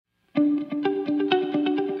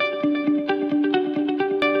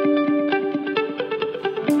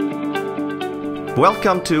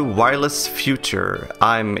Welcome to Wireless Future.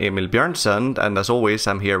 I'm Emil Björnsson, and as always,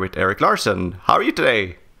 I'm here with Eric Larsson. How are you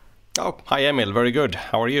today? Oh, hi Emil. Very good.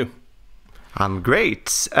 How are you? I'm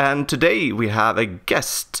great, and today we have a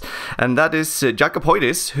guest, and that is Jakob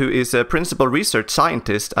Hoydis, who is a principal research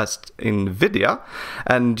scientist at NVIDIA,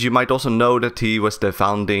 and you might also know that he was the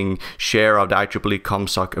founding chair of the IEEE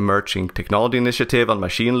ComSoc Emerging Technology Initiative on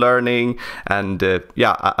machine learning, and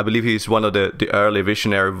I believe he's one of the early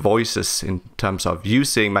visionary voices in terms of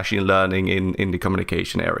using machine learning in the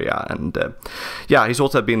communication area, and he's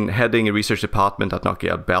also been heading a research department at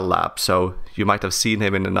Nokia Bell Labs, so you might have seen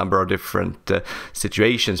him in a number of different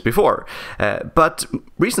situations before. But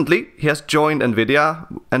recently, he has joined NVIDIA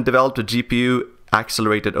and developed a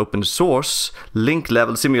GPU-accelerated open source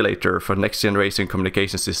link-level simulator for next-generation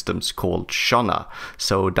communication systems called Sionna.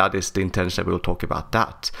 So that is the intention. We'll talk about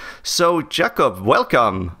that. So Jakob,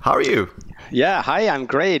 welcome. How are you? Yeah, hi, I'm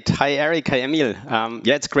great. Hi, Eric. Hi, Emil.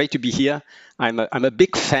 It's great to be here. I'm a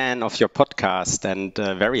big fan of your podcast and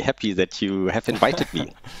very happy that you have invited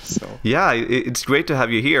me. So. Yeah, it's great to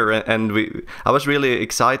have you here. And I was really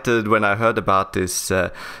excited when I heard about this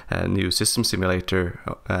new system simulator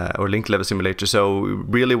or link level simulator. So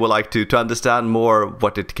really would like to understand more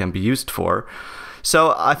what it can be used for.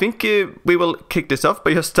 So I think we will kick this off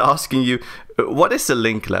by just asking you, what is a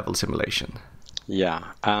link level simulation? Yeah.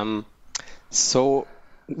 So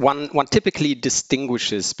one typically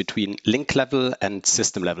distinguishes between link level and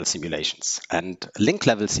system level simulations. And link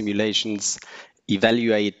level simulations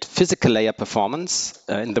evaluate physical layer performance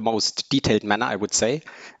in the most detailed manner, I would say.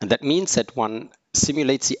 And that means that one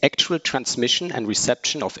simulates the actual transmission and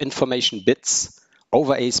reception of information bits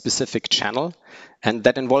over a specific channel. And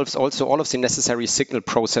that involves also all of the necessary signal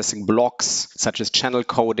processing blocks, such as channel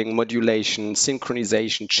coding, modulation,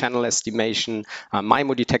 synchronization, channel estimation,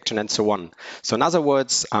 MIMO detection, and so on. So in other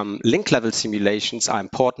words, link-level simulations are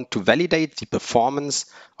important to validate the performance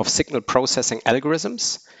of signal processing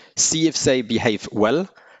algorithms, see if they behave well,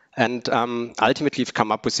 and ultimately, if you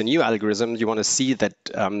come up with a new algorithm, you want to see that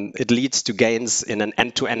it leads to gains in an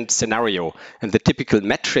end-to-end scenario. And the typical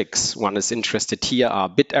metrics one is interested here are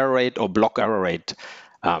bit error rate or block error rate.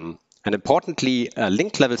 And importantly, a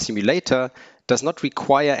link-level simulator does not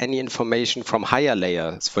require any information from higher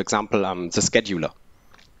layers, for example, the scheduler.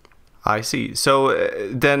 I see. So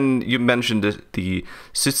then you mentioned the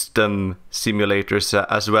system simulators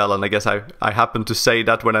as well, and I guess I happened to say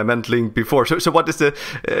that when I meant link before. So what is the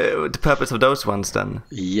purpose of those ones then?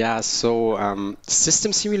 Yeah, so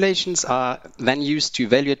system simulations are then used to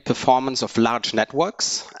evaluate performance of large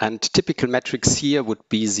networks, and typical metrics here would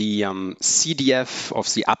be the CDF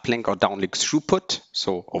of the uplink or downlink throughput,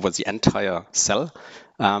 so over the entire cell.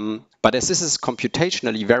 But as this is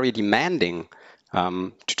computationally very demanding,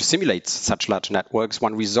 to simulate such large networks,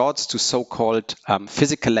 one resorts to so-called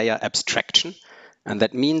physical layer abstraction. And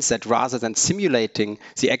that means that rather than simulating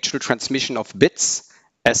the actual transmission of bits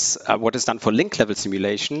as what is done for link-level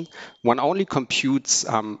simulation, one only computes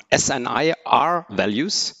SNIR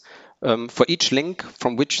values for each link,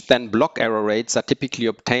 from which then block error rates are typically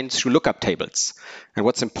obtained through lookup tables. And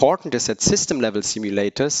what's important is that system-level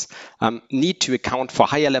simulators need to account for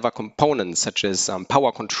higher-level components such as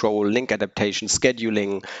power control, link adaptation,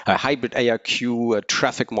 scheduling, hybrid ARQ,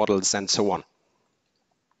 traffic models, and so on.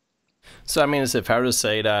 So, I mean, is it fair to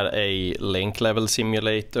say that a link-level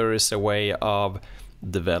simulator is a way of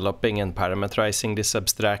developing and parameterizing this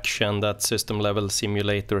abstraction that system-level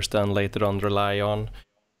simulators then later on rely on?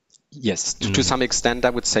 Yes, to some extent,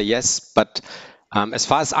 I would say yes. But as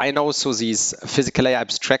far as I know, so these physical layer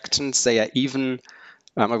abstractions, they are even,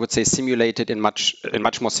 I would say, simulated in much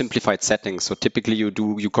more simplified settings. So typically,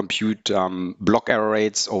 you compute block error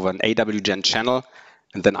rates over an AWGN channel,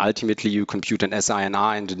 and then ultimately you compute an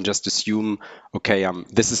SINR and then just assume, okay,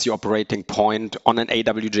 this is the operating point on an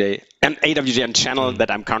AWGN channel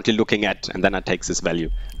that I'm currently looking at, and then I take this value.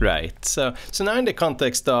 Right. So now in the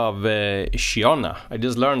context of Sionna, I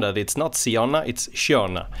just learned that it's not Sionna, it's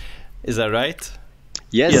Sionna. Is that right?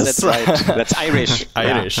 Yes, that's right. That's Irish.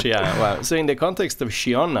 Irish, yeah. Wow. So in the context of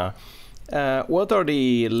Sionna, what are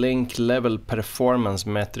the link level performance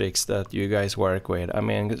metrics that you guys work with? I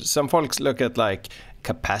mean, some folks look at like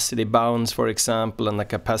capacity bounds, for example, and the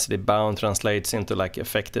capacity bound translates into like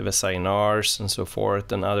effective SINRs and so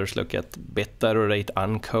forth, and others look at bit error rate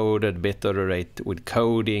uncoded, bit error rate with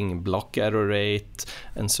coding, block error rate,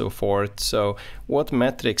 and so forth. So what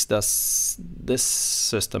metrics does this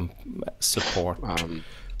system support?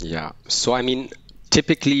 So I mean,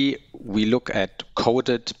 typically we look at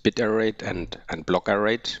coded bit error rate and block error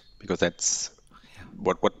rate, because that's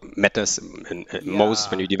what matters most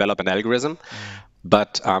when you develop an algorithm.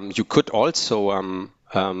 But you could also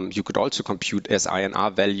compute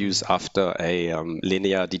SINR values after a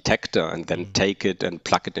linear detector and then take it and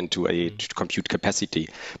plug it into a compute capacity.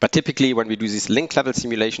 But typically, when we do these link level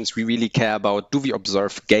simulations, we really care about, do we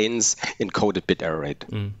observe gains in coded bit error rate?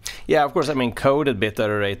 Yeah, of course. I mean, coded bit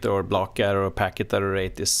error rate or block error or packet error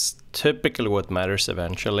rate is typically what matters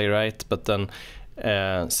eventually, right? But then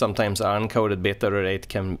sometimes uncoded bit error rate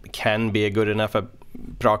can be a good enough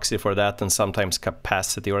proxy for that, and sometimes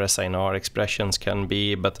capacity or SINR expressions can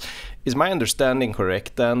be. But is my understanding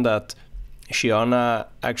correct then that Sionna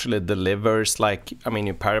actually delivers, like, I mean,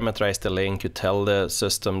 you parameterize the link, you tell the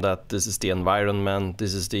system that this is the environment,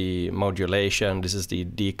 this is the modulation, this is the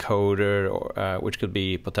decoder, or, which could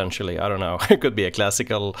be potentially, I don't know, it could be a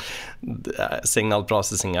classical signal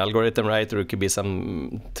processing algorithm, right? Or it could be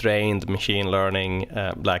some trained machine learning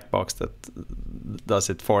black box that does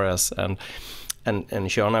it for us. And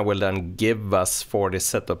Sionna will then give us for this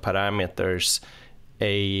set of parameters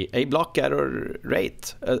a block error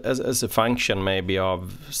rate as a function maybe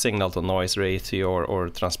of signal to noise ratio or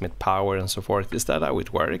transmit power and so forth. Is that how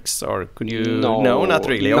it works, or could you? No, not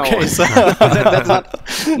really. No. Okay, so that's not.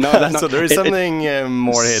 No, that's so there is something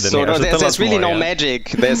more hidden so here. No, So there's really no magic.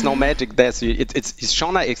 There's no magic. It's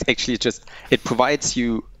Sionna is actually just, it provides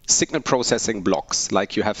you signal processing blocks.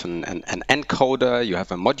 Like you have an encoder, you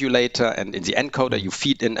have a modulator, and in the encoder you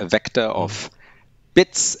feed in a vector of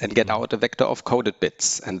bits and get out a vector of coded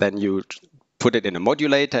bits, and then you put it in a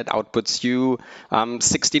modulator. It outputs you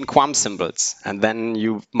 16 QAM symbols, and then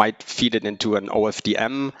you might feed it into an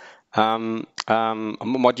OFDM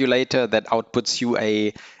modulator that outputs you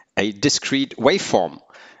a discrete waveform.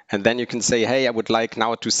 And then you can say, hey, I would like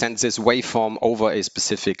now to send this waveform over a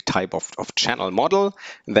specific type of channel model.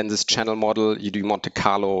 And then this channel model, you do Monte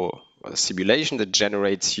Carlo simulation that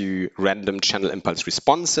generates you random channel impulse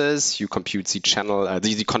responses. You compute the channel,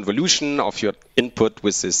 the convolution of your input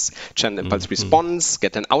with this channel impulse response,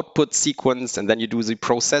 get an output sequence, and then you do the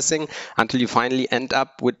processing until you finally end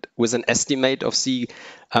up with an estimate of the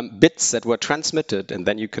bits that were transmitted, and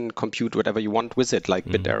then you can compute whatever you want with it, like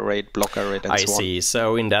bit error rate, block error rate, and so on. I see.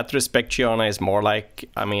 So in that respect, Sionna is more like,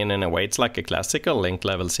 I mean, in a way, it's like a classical link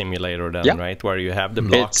level simulator then, right? Where you have the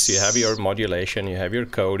blocks, you have your modulation, you have your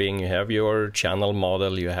coding, you have your channel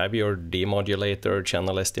model, you have your demodulator,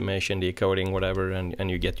 channel estimation, decoding, whatever, and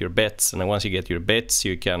you get your bits. And then once you get your bits,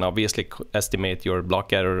 you can obviously estimate your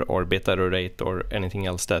block error or bit error rate or anything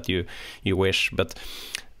else that you wish. But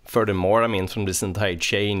furthermore, I mean, from this entire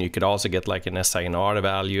chain, you could also get like an SINR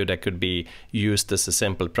value that could be used as a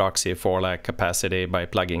simple proxy for like capacity by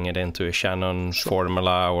plugging it into a Shannon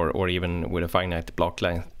formula, or even with a finite block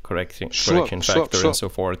length correction factor and so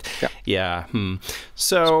forth.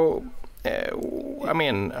 So, I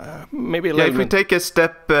mean, maybe a little if we take a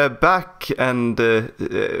step back and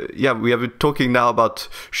we have been talking now about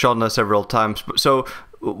Sionna several times. So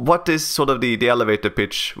what is sort of the elevator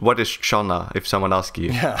pitch? What is Sionna, if someone asks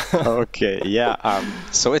you?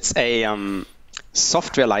 So it's a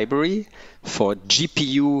software library for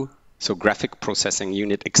GPU, so graphic processing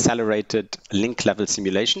unit accelerated link level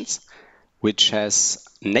simulations, which has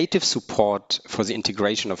native support for the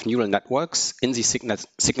integration of neural networks in the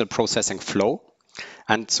signal processing flow.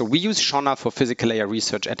 And so we use Sionna for physical layer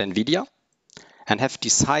research at NVIDIA, and have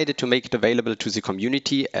decided to make it available to the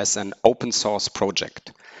community as an open source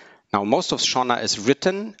project. Now, most of Sionna is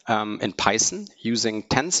written in Python using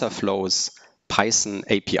TensorFlow's Python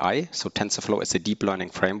API. So TensorFlow is a deep learning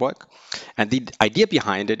framework. And the idea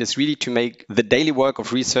behind it is really to make the daily work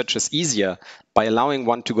of researchers easier by allowing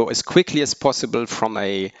one to go as quickly as possible from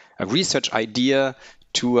a research idea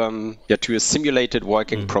to a simulated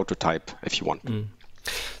working prototype, if you want.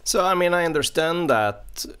 So, I mean, I understand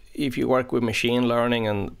that if you work with machine learning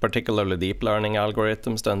and particularly deep learning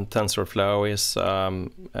algorithms, then TensorFlow is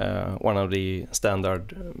one of the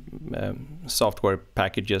standard software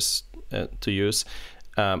packages to use.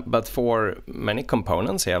 But for many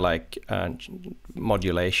components here, like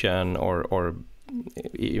modulation or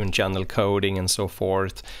even channel coding and so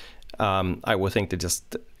forth, I would think that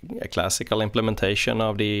just a classical implementation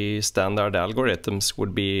of the standard algorithms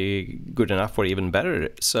would be good enough or even better.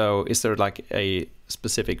 So is there like a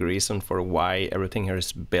specific reason for why everything here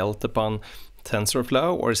is built upon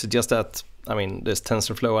TensorFlow? Or is it just that, I mean, there's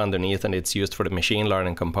TensorFlow underneath and it's used for the machine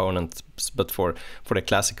learning components, but for the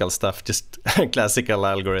classical stuff, just classical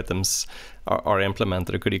algorithms are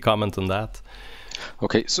implemented? Could you comment on that?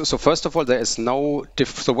 Okay, so first of all, there is no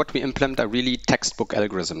so what we implement are really textbook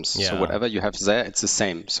algorithms. Yeah. So whatever you have there, it's the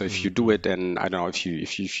same. So if you do it in, I don't know, if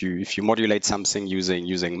you modulate something using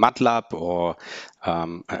MATLAB or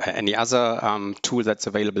any other tool that's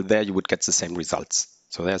available there, you would get the same results.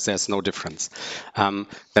 So there's no difference.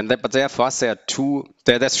 But there for us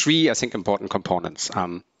there's three, I think, important components.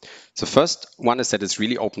 The first one is that it's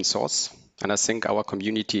really open source, and I think our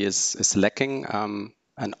community is lacking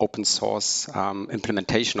an open source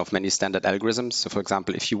implementation of many standard algorithms. So for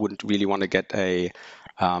example, if you wouldn't really want to get a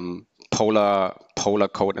polar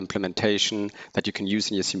code implementation that you can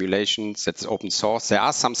use in your simulations, that's open source. There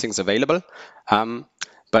are some things available,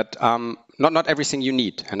 but not everything you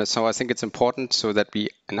need. And so I think it's important so that we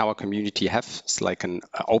in our community have like an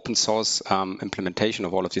open source implementation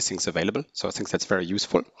of all of these things available. So I think that's very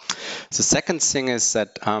useful. The second thing is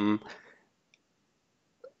that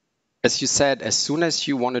as you said, as soon as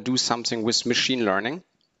you want to do something with machine learning,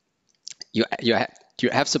 you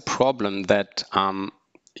have the problem that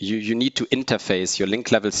you need to interface your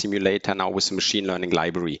link level simulator now with a machine learning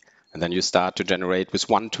library. And then you start to generate with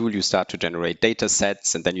one tool, you start to generate data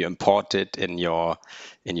sets, and then you import it in your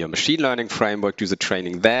machine learning framework, do the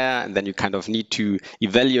training there, and then you kind of need to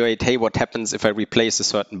evaluate, hey, what happens if I replace a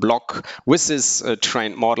certain block with this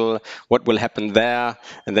trained model? What will happen there?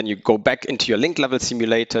 And then you go back into your link level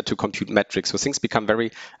simulator to compute metrics. So things become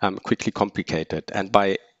very quickly complicated. And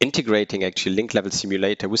by integrating actually link level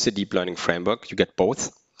simulator with the deep learning framework, you get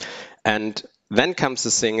both. And then comes the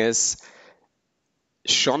thing is,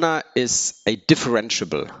 Sionna is a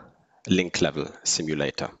differentiable link level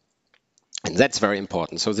simulator. And that's very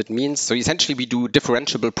important. So that means, so essentially we do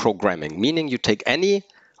differentiable programming, meaning you take any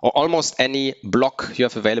or almost any block you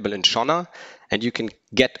have available in Sionna, and you can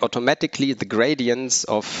get automatically the gradients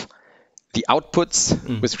of the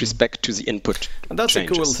outputs with respect to the input. And that's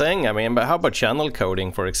changes. A cool thing. I mean, but how about channel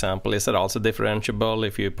coding, for example? Is that also differentiable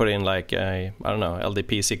if you put in like a, I don't know,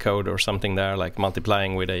 LDPC code or something there, like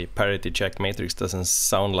multiplying with a parity check matrix doesn't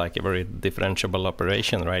sound like a very differentiable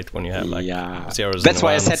operation, right? When you have like zeros. That's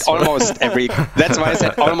why I said almost every. That's why I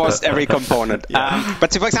said almost every component.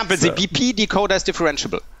 But so for example, the BP decoder is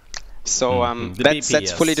differentiable. So that's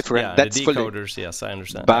BP, fully different. Yeah, that's the decoders, yes, I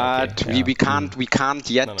understand. But we can't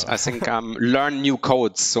yet. I think learn new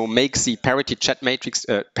codes. So make the parity check matrix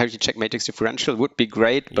differential would be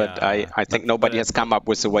great. But I think nobody has come up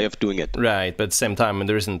with a way of doing it. Right, but at the same time,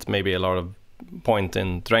 there isn't maybe a lot of point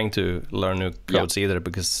in trying to learn new codes either,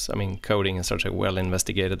 because I mean coding is such a well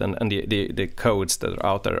investigated, and the codes that are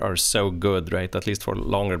out there are so good, right? At least for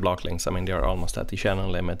longer block lengths. I mean they are almost at the channel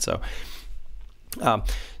limit.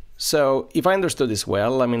 So if I understood this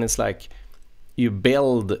well, I mean, it's like you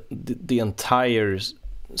build the entire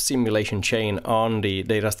simulation chain on the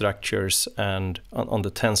data structures and on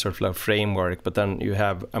the TensorFlow framework, but then you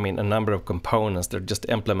have, I mean, a number of components that just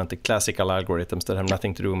implement the classical algorithms that have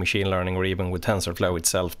nothing to do with machine learning or even with TensorFlow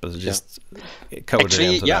itself, but just coded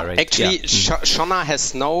into that, right? Actually,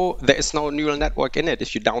 Sionna there is no neural network in it.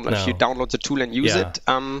 If you download the tool and use it,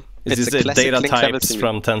 it's the data types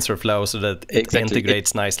from TensorFlow, so that it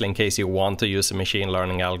integrates nicely in case you want to use a machine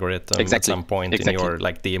learning algorithm at some point in your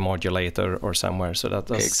like demodulator or somewhere. So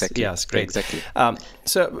that's it's great. Exactly.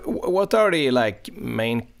 So what are the like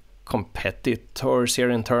main competitors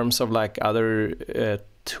here in terms of like other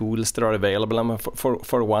tools that are available? I mean,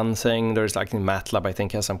 for one thing, there's like in MATLAB, I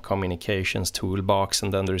think has some communications toolbox,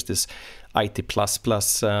 and then there's this IT++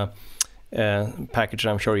 package,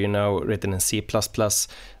 I'm sure you know, written in C++,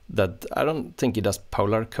 that I don't think it does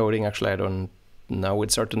polar coding. Actually, I don't know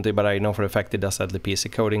with certainty, but I know for a fact it does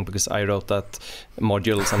LDPC coding because I wrote that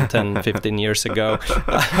module some 10-15 years ago.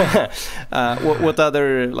 What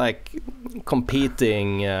other like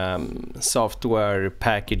competing software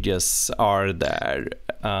packages are there,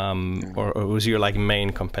 or who's your like main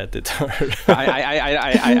competitor?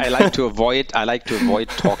 I like to avoid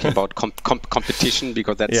talking about competition,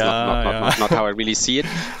 because that's not how I really see it.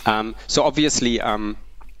 So obviously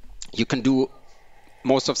you can do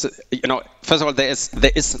most of the, first of all, there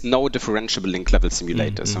is no differentiable link level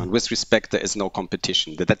simulator. So with respect, there is no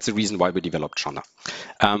competition. That's the reason why we developed Sionna.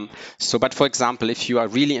 But for example, if you are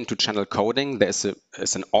really into channel coding, there's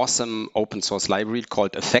an awesome open source library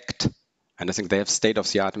called Effect. And I think they have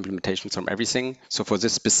state-of-the-art implementations from everything. So for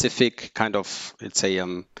this specific kind of, let's say,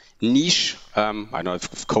 niche, I don't know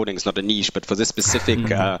if coding is not a niche, but for this specific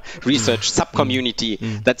research sub-community,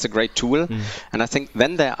 that's a great tool. And I think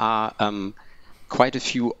then there are quite a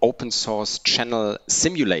few open source channel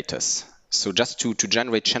simulators. So just to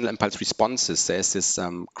generate channel impulse responses, there's this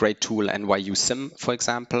great tool NYU Sim, for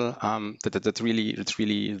example, that's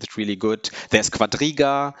really good. There's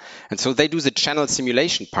Quadriga, and so they do the channel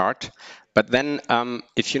simulation part. But then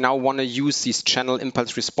if you now want to use these channel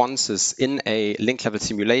impulse responses in a link level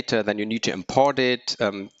simulator, then you need to import it.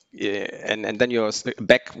 And then you're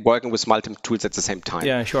back working with multiple tools at the same time.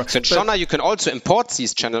 Yeah, sure. So in Sionna, you can also import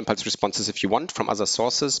these channel impulse responses if you want from other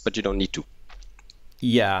sources, but you don't need to.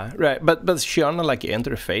 Yeah, right. But Sionna like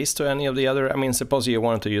interface to any of the other? I mean, suppose you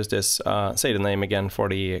wanted to use this, say the name again, for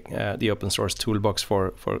the open source toolbox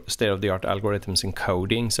for state-of-the-art algorithms in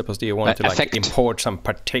coding. Suppose you wanted to like import some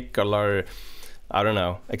particular, I don't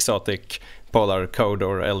know, exotic Polar code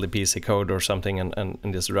or LDPC code or something and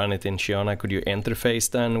just run it in Sionna. Could you interface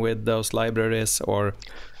then with those libraries, or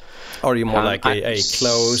are you more like a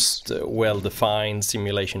closed, well-defined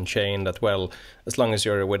simulation chain that, well, as long as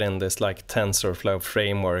you're within this like TensorFlow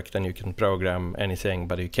framework, then you can program anything,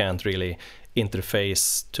 but you can't really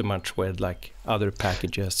interface too much with like other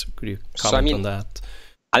packages? Could you comment on that?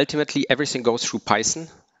 Ultimately, everything goes through Python.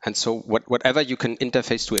 And so whatever you can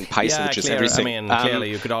interface to in Python, which is everything. I mean, clearly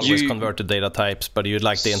you could always convert to data types, but you'd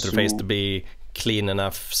like the interface to be clean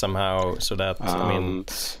enough somehow so that, I mean...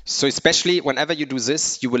 So especially whenever you do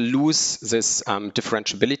this, you will lose this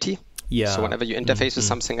differentiability. Yeah. So whenever you interface with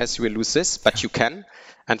something else, you will lose this, but you can.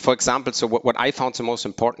 And for example, so what I found the most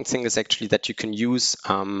important thing is actually that you can use,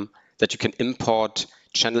 that you can import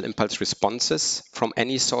channel impulse responses from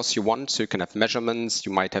any source you want. So you can have measurements,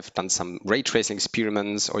 you might have done some ray tracing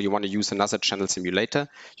experiments, or you want to use another channel simulator.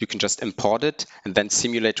 You can just import it and then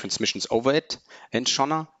simulate transmissions over it in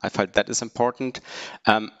Sionna. I felt that is important.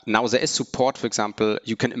 Now there is support, for example,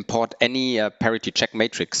 you can import any parity check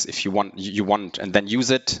matrix if you want, and then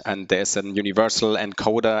use it. And there's a universal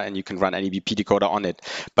encoder and you can run any BP decoder on it.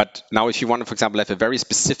 But now if you want to, for example, have a very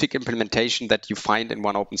specific implementation that you find in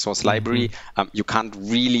one open source library, you can't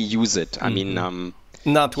really use it. I mean,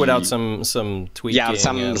 not without some tweaking. Yeah,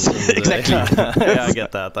 exactly. Yeah, I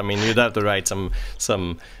get that. I mean, you'd have to write some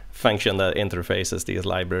function that interfaces these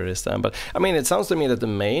libraries then. But I mean, it sounds to me that the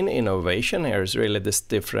main innovation here is really this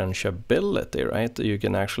differentiability, right? You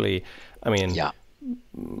can actually, I mean,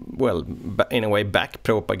 well, in a way, back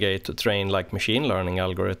propagate to train like machine learning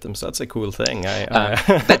algorithms. That's a cool thing.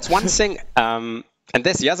 That's one thing. And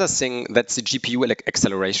there's the other thing, that's the GPU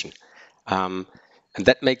acceleration. And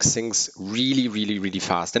that makes things really, really, really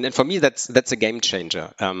fast. And then for me, that's a game changer,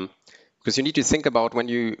 because you need to think about when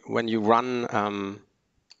you run,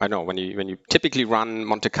 I know when you typically run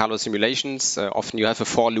Monte Carlo simulations, often you have a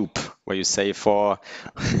for loop where you say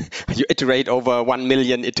you iterate over 1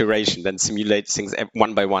 million iteration, then simulate things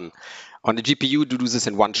one by one. On the GPU, you do this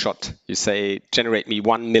in one shot. You say generate me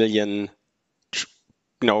 1 million.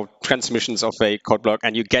 Transmissions of a code block,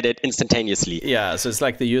 and you get it instantaneously. Yeah, so it's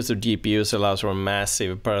like the use of GPUs allows for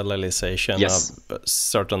massive parallelization of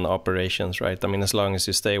certain operations, right? I mean, as long as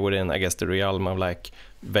you stay within, I guess, the realm of like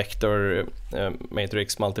vector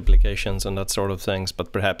matrix multiplications and that sort of things,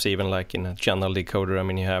 but perhaps even like in a channel decoder, I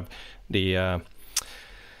mean, you have the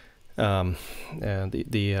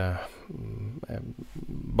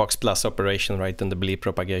box plus operation, right, and the bleed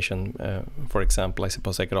propagation, for example. I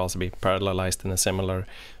suppose they could also be parallelized in a similar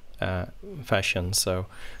fashion. So,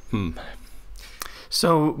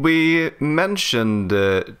 So we mentioned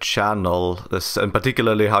channel, and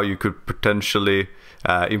particularly how you could potentially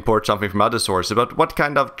import something from other sources, but what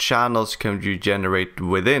kind of channels can you generate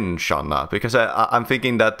within Sionna? Because I'm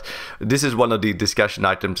thinking that this is one of the discussion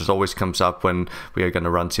items that always comes up when we are going to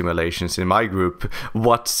run simulations in my group.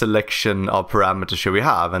 What selection of parameters should we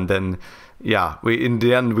have? And then, yeah, in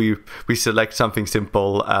the end we select something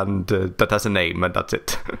simple and that has a name, and that's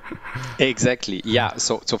it. Exactly. Yeah.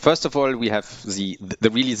 So first of all, we have the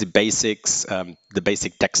basics, the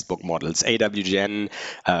basic textbook models: AWGN,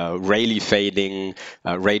 Rayleigh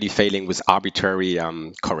failing with arbitrary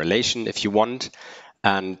correlation, if you want.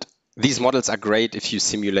 And these models are great if you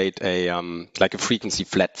simulate like a frequency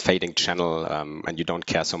flat fading channel, and you don't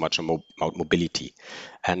care so much about mobility.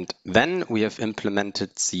 And then we have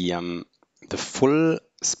implemented the full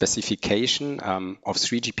specification of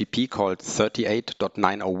 3GPP called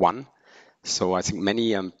 38.901. So I think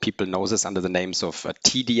many people know this under the names of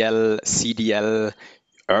TDL, CDL,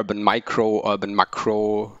 urban micro, urban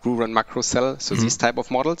macro, rural macro cell. So these type of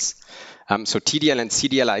models. So TDL and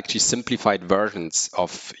CDL are actually simplified versions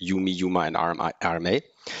of UMI, UMA, and RMA.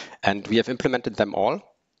 And we have implemented them all.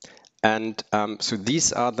 And so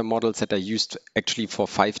these are the models that are used actually for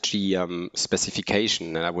 5G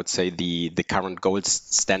specification, and I would say the current gold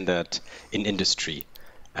standard in industry.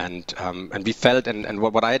 And we felt, and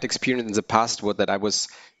what I had experienced in the past was that I was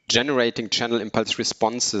generating channel impulse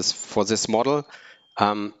responses for this model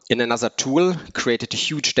in another tool, created a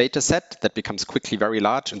huge data set that becomes quickly very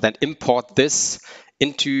large, and then import this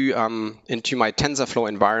into my TensorFlow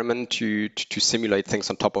environment to simulate things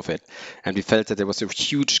on top of it. And we felt that there was a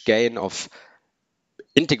huge gain of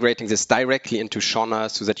integrating this directly into Sionna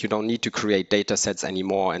so that you don't need to create data sets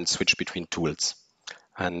anymore and switch between tools.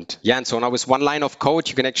 And yeah, and so now with one line of code,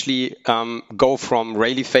 you can actually go from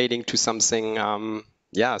Rayleigh fading to something,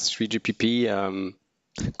 3GPP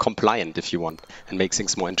compliant if you want, and make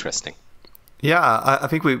things more interesting. Yeah, I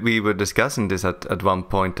think we were discussing this at one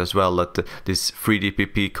point as well, that this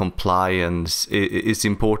 3GPP compliance is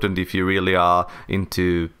important if you really are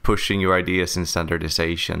into pushing your ideas in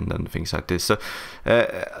standardization and things like this. So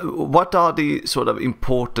what are the sort of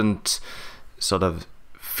important sort of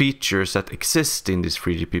features that exist in these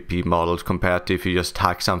 3GPP models compared to if you just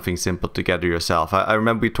hack something simple together yourself? I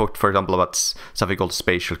remember we talked, for example, about something called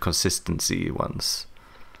spatial consistency once.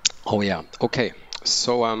 Oh yeah, okay.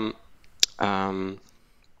 So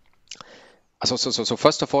so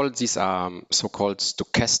first of all, these are so-called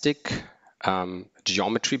stochastic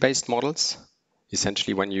geometry-based models.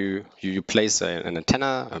 Essentially, when you place an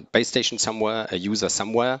antenna, a base station somewhere, a user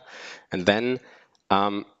somewhere, and then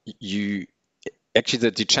actually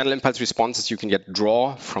the channel impulse responses you can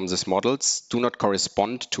draw from these models do not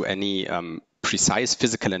correspond to any precise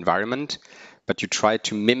physical environment, but you try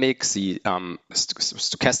to mimic the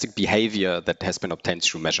stochastic behavior that has been obtained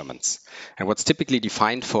through measurements. And what's typically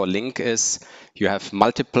defined for a link is you have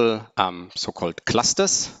multiple so-called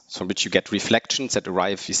clusters from which you get reflections that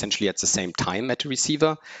arrive essentially at the same time at the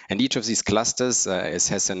receiver. And each of these clusters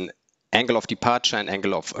has an angle of departure and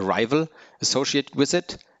angle of arrival associated with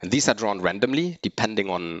it. And these are drawn randomly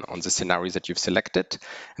depending on the scenarios that you've selected.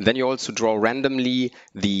 And then you also draw randomly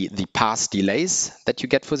the path delays that you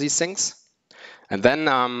get for these things. And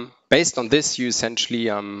then based on this, you essentially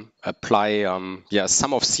apply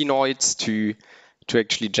sum of senoids to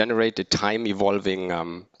actually generate a time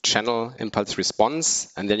evolving channel impulse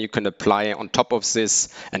response. And then you can apply on top of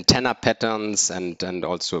this antenna patterns and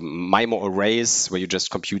also MIMO arrays where you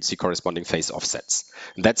just compute the corresponding phase offsets.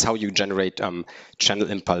 And that's how you generate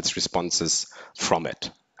channel impulse responses from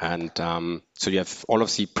it. And so you have all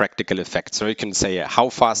of the practical effects. So you can say how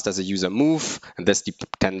fast does a user move, and this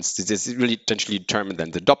is really potentially determined then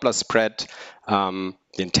the Doppler spread. The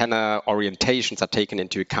antenna orientations are taken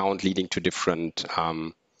into account, leading to different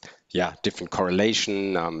different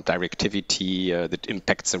correlation, directivity that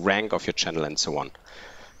impacts the rank of your channel and so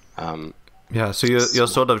on. So you're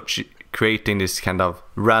sort of creating this kind of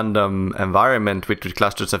random environment with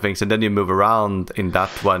clusters of things, and then you move around in that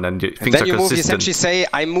one, and things are consistent. Then you essentially say,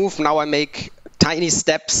 I move, now I make tiny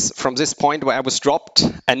steps from this point where I was dropped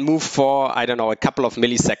and move for, I don't know, a couple of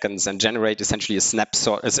milliseconds and generate essentially a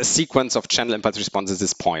snapshot, a sequence of channel impulse responses at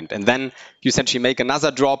this point. And then you essentially make another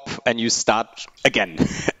drop and you start again.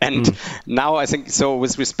 And now I think, so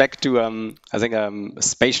with respect to,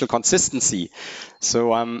 spatial consistency.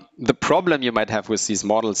 So the problem you might have with these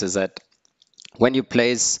models is that when you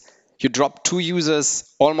drop two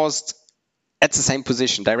users almost at the same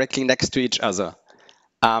position, directly next to each other.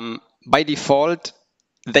 By default,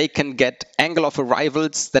 they can get angle of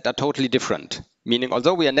arrivals that are totally different. Meaning,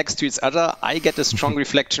 although we are next to each other, I get a strong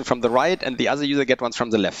reflection from the right and the other user get one from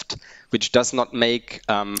the left, which does not make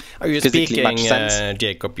physically much sense.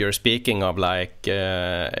 Jakob, you're speaking of like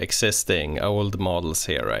existing old models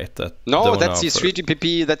here, right? No, that's the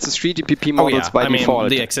 3GPP models by default.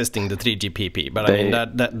 The 3GPP, but I mean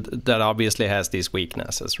that obviously has these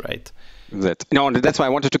weaknesses, right? That's why I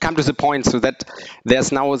wanted to come to the point, so that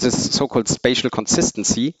there's now this so-called spatial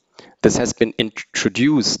consistency. This has been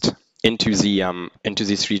introduced into the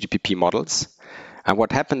 3GPP models. And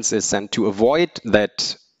what happens is then, to avoid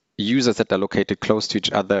that users that are located close to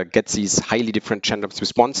each other get these highly different channel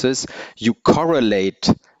responses, you correlate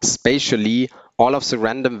spatially all of the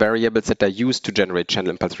random variables that are used to generate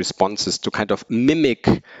channel impulse responses to kind of mimic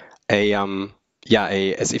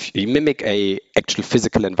as if you mimic a actual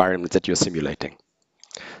physical environment that you're simulating.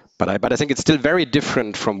 But I think it's still very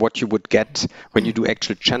different from what you would get when you do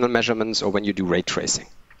actual channel measurements or when you do ray tracing.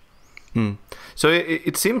 So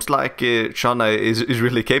it seems like Sionna is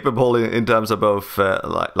really capable in terms of both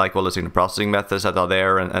like all the signal processing methods that are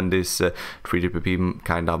there and these 3GPP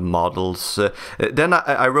kind of models. Then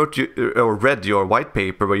I read your white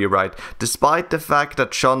paper where you write, despite the fact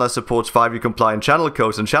that Sionna supports 5G compliant channel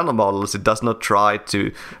codes and channel models, it does not try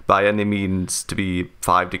to by any means to be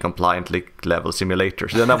 5G compliant level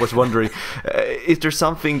simulators. Then I was wondering, is there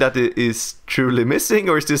something that is truly missing,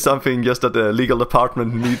 or is this something just that the legal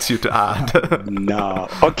department needs you to add? No.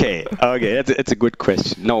 Okay. It's a good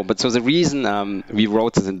question. No, but so the reason we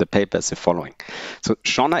wrote this in the paper is the following. So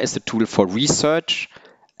Sionna is a tool for research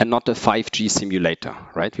and not a 5G simulator,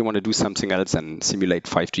 right? We want to do something else and simulate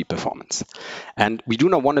 5G performance. And we do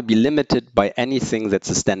not want to be limited by anything that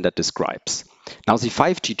the standard describes. Now, the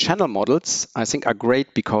 5G channel models, I think, are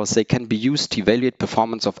great because they can be used to evaluate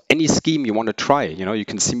performance of any scheme you want to try. You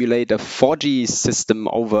can simulate a 4G system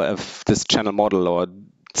over this channel model, or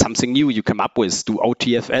something new you come up with, do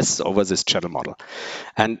OTFS over this channel model.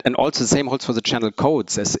 And also the same holds for the channel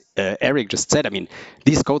codes. As Eric just said, I mean,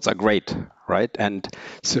 these codes are great, right? And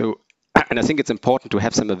I think it's important to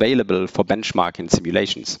have them available for benchmarking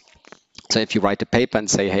simulations. So if you write a paper and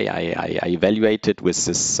say, hey, I evaluated with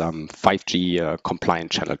this 5G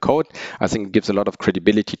compliant channel code, I think it gives a lot of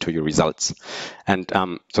credibility to your results. And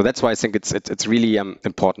so that's why I think it's really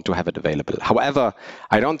important to have it available. However,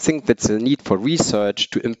 I don't think that's a need for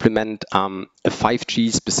research to implement a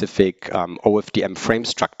 5G specific OFDM frame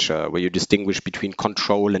structure where you distinguish between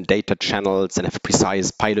control and data channels and have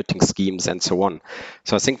precise piloting schemes and so on.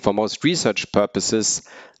 So I think for most research purposes,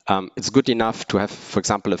 it's good enough to have, for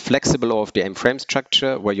example, a flexible OFDM frame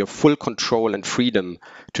structure where you have full control and freedom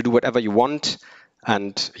to do whatever you want.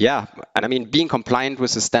 And I mean, being compliant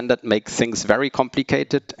with the standard makes things very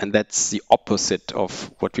complicated, and that's the opposite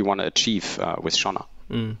of what we want to achieve with Sionna.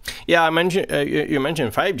 Yeah, you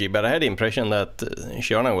mentioned 5G, but I had the impression that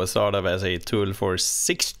Sionna was thought of as a tool for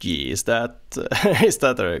 6G. Is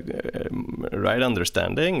that a right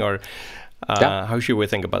understanding, or? How should we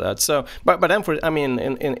think about that? So, but then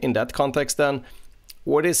in that context, then,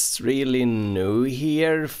 what is really new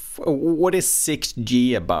here? What is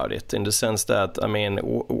 6G about it? In the sense that, I mean,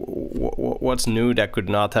 what's new that could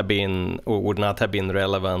not have been or would not have been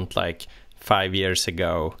relevant like 5 years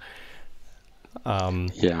ago?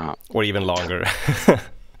 Or even longer.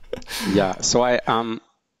 So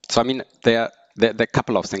I mean, there are a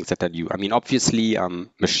couple of things that are new. I mean, obviously,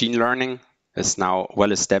 machine learning is now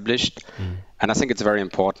well established. And I think it's very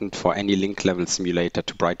important for any link level simulator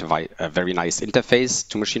to provide a very nice interface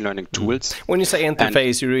to machine learning tools. When you say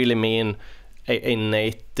interface, you really mean a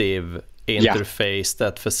native interface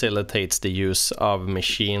that facilitates the use of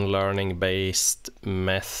machine learning based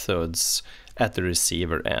methods at the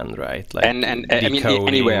receiver end, right? Like and I mean,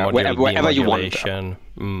 anywhere, wherever you want.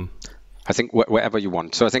 I think wherever you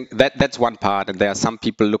want. So I think that's one part. And there are some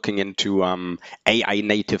people looking into AI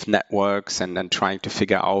native networks and trying to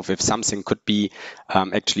figure out if something could be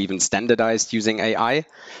actually even standardized using AI.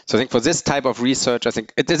 So I think for this type of research, I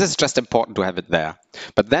think this is just important to have it there.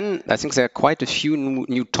 But then I think there are quite a few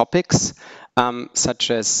new topics,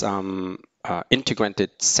 such as integrated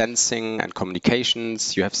sensing and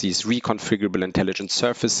communications. You have these reconfigurable intelligent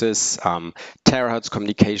surfaces, terahertz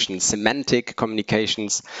communications, semantic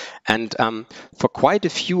communications. And for quite a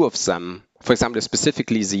few of them, for example,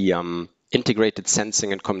 specifically the integrated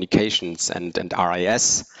sensing and communications and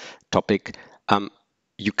RIS topic,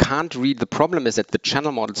 you can't read. The problem is that the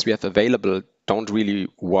channel models we have available don't really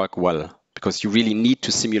work well, because you really need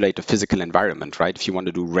to simulate a physical environment, right? If you want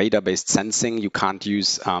to do radar-based sensing, you can't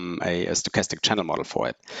use a stochastic channel model for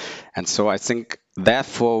it. And so I think,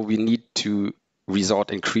 therefore, we need to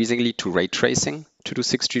resort increasingly to ray tracing to do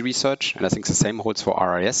 6G research. And I think the same holds for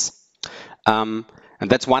RIS. And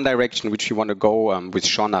that's one direction which we want to go with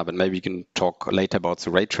Sionna, but maybe we can talk later about the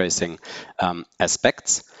ray tracing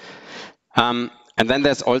aspects. And then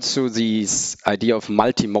there's also this idea of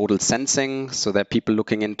multimodal sensing. So there are people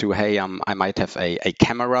looking into, hey, I might have a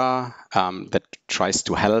camera that tries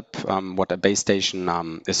to help what a base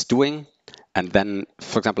station is doing. And then,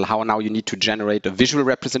 for example, how now you need to generate a visual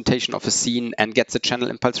representation of a scene and get the channel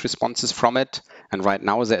impulse responses from it. And right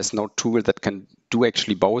now there is no tool that can do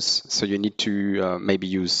actually both. So you need to maybe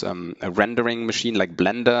use a rendering machine like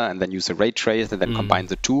Blender and then use a ray trace and then combine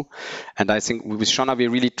the two. And I think with Sionna, we're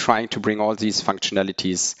really trying to bring all these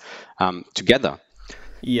functionalities together.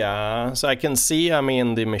 Yeah, so I can see, I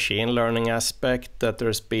mean, the machine learning aspect, that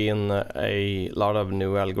there's been a lot of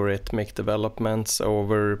new algorithmic developments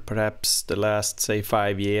over perhaps the last, say,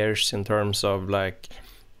 5 years in terms of like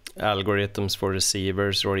algorithms for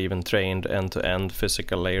receivers or even trained end-to-end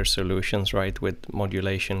physical layer solutions, right, with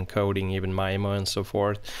modulation, coding, even MIMO and so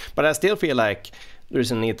forth. But I still feel like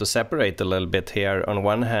there's a need to separate a little bit here. On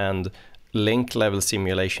one hand, link level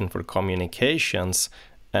simulation for communications,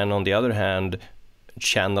 and on the other hand,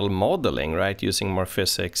 channel modeling, right, using more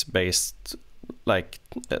physics-based like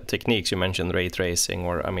techniques. You mentioned ray tracing,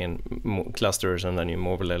 or I mean clusters, and then you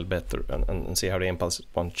move a little bit and see how the impulse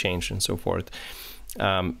response change and so forth.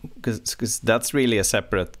 Because that's really a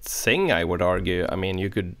separate thing, I would argue. I mean, you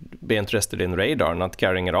could be interested in radar, not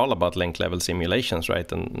caring at all about link level simulations, right?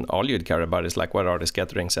 And all you'd care about is like, what are the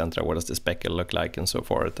scattering centra, what does the speckle look like, and so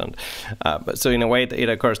forth. And but so in a way, it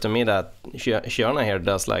occurs to me that Sionna here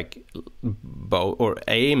does like both, or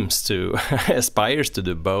aims to, aspires to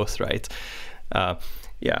do both, right?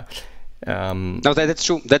 Yeah. No, that's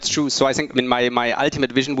true. That's true. So I think, I mean, my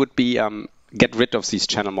ultimate vision would be get rid of these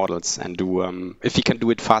channel models and do, if we can do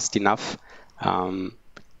it fast enough,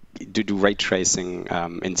 do ray tracing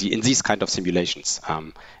in these kind of simulations,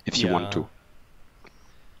 if you want to.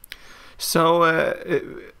 So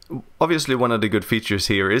obviously one of the good features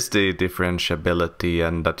here is the differentiability,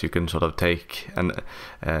 and that you can sort of take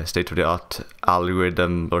a state-of-the-art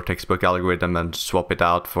algorithm or textbook algorithm and swap it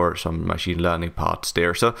out for some machine learning parts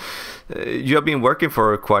there. So you have been working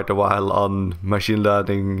for quite a while on machine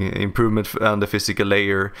learning improvement on the physical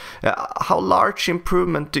layer. How large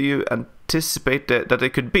improvement do you anticipate that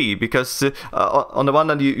it could be? Because on the one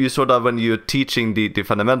hand, you sort of, when you're teaching the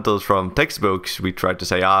fundamentals from textbooks, we try to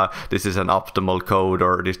say, this is an optimal code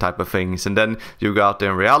or this type of things, and then you go out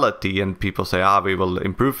there in reality and people say, we will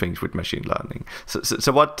improve things with machine learning.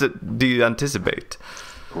 So what do you anticipate?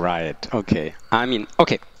 Right. Okay. I mean,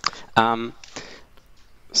 okay.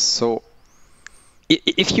 So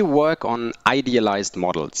if you work on idealized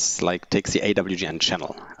models, like take the AWGN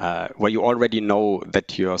channel, where you already know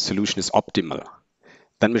that your solution is optimal,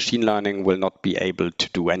 then machine learning will not be able to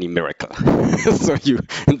do any miracle. So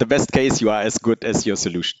in the best case, you are as good as your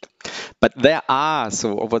solution. But there are,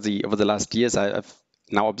 so over the last years, I've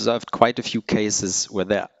now observed quite a few cases where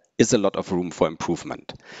there is a lot of room for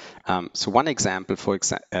improvement. So one example,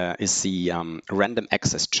 is the random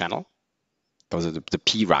access channel. Those are the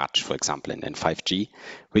PRACH, for example, in 5G,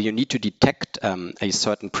 where you need to detect a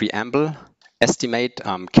certain preamble, estimate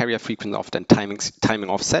carrier frequency and timing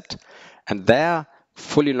offset, and their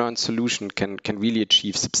fully learned solution can really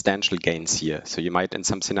achieve substantial gains here. So you might, in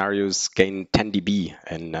some scenarios, gain 10 dB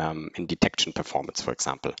in detection performance, for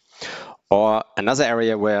example. Or another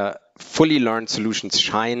area where fully learned solutions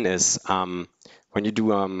shine is when you do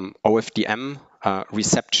OFDM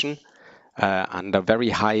reception under very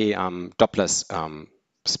high Doppler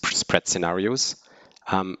spread scenarios.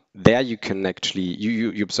 There you can actually,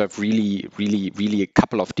 you observe really a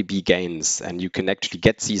couple of dB gains, and you can actually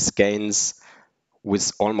get these gains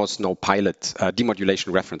with almost no pilot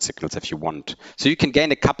demodulation reference signals if you want. So you can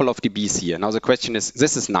gain a couple of dBs here. Now the question is,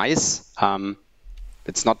 this is nice.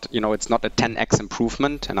 It's not, it's not a 10x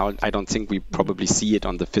improvement, and I don't think we probably see it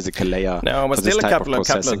on the physical layer. No, but still a couple of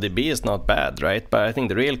dB is not bad, right? But I think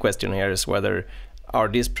the real question here is whether are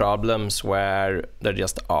these problems where there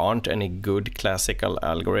just aren't any good classical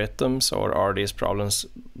algorithms, or are these problems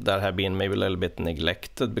that have been maybe a little bit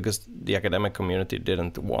neglected because the academic community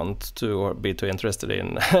didn't want to or be too interested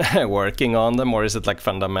in working on them, or is it like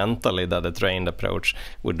fundamentally that a trained approach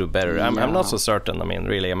would do better? I'm not so certain. I mean,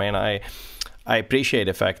 really, I appreciate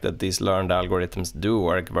the fact that these learned algorithms do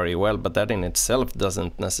work very well, but that in itself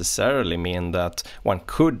doesn't necessarily mean that one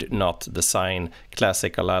could not design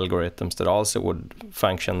classical algorithms that also would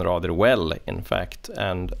function rather well, in fact,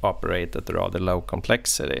 and operate at a rather low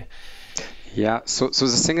complexity. Yeah, so the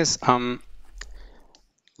thing is,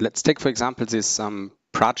 let's take, for example, this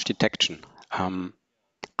PRACH detection.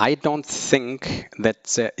 I don't think that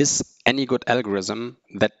there is any good algorithm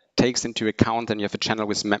that takes into account then you have a channel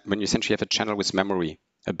with when you essentially have a channel with memory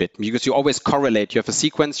a bit, because you always correlate. You have a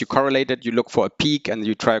sequence, you correlate it, you look for a peak, and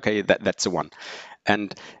you try, okay, that's the one.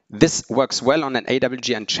 And this works well on an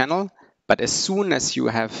AWGN channel, but as soon as you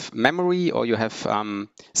have memory or you have strong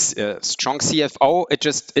CFO,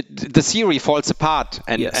 the theory falls apart,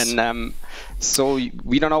 and yes. So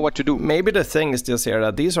we don't know what to do. Maybe the thing is just here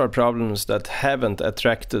that these are problems that haven't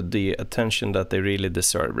attracted the attention that they really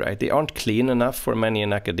deserve, right? They aren't clean enough for many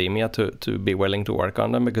in academia to be willing to work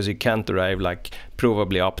on them, because you can't derive like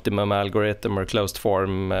provably optimum algorithm or closed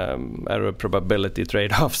form error probability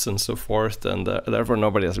trade-offs and so forth, and therefore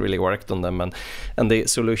nobody has really worked on them. And the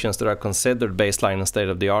solutions that are considered baseline and state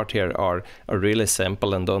of the art here are really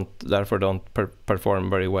simple and therefore don't perform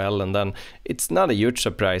very well. And then it's not a huge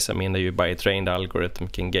surprise, I mean, that you buy a trained algorithm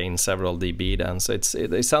can gain several dB then. So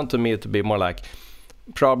they sound to me to be more like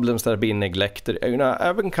problems that are being neglected.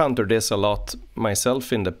 I've encountered this a lot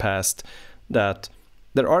myself in the past, that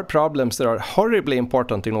there are problems that are horribly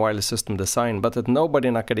important in wireless system design, but that nobody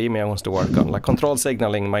in academia wants to work on. Like control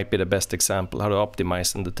signaling might be the best example, how to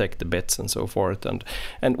optimize and detect the bits and so forth.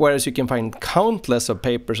 And whereas you can find countless of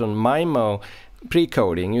papers on MIMO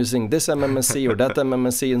pre-coding using this MMSC or that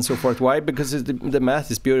MMSC and so forth. Why? Because the math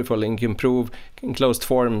is beautiful and you can prove in closed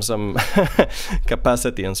form some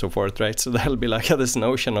capacity and so forth, right? So there'll be like this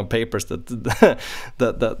notion of papers that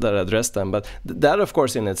address them. But that, of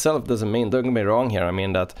course, in itself doesn't mean, don't get me wrong here, I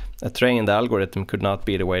mean that a trained algorithm could not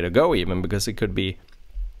be the way to go even, because it could be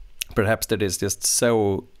perhaps that is just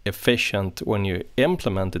so efficient when you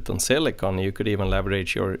implement it on silicon. You could even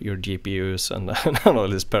leverage your GPUs and all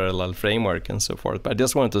this parallel framework and so forth. But I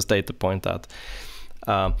just wanted to state the point that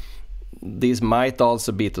these might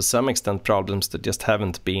also be to some extent problems that just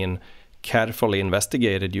haven't been carefully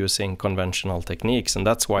investigated using conventional techniques, and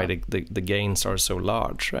that's why the gains are so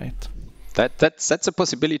large, right? That's a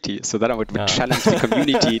possibility. So that I would challenge the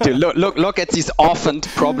community to look at these orphaned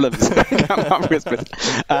problems. Come up with.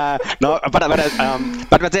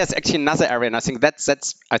 But there's actually another area, and I think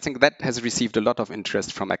that has received a lot of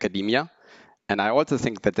interest from academia, and I also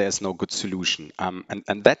think that there's no good solution.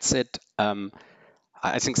 And that's it.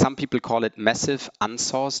 I think some people call it massive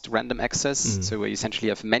unsourced random access. So we essentially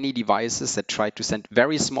have many devices that try to send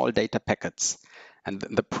very small data packets. And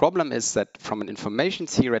the problem is that from an information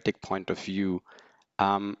theoretic point of view,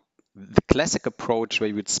 the classic approach where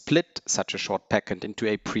you would split such a short packet into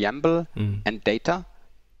a preamble and data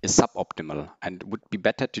is suboptimal, and would be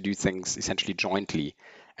better to do things essentially jointly.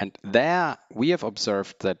 And there we have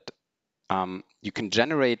observed that you can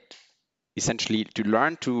generate essentially to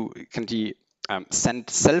learn to send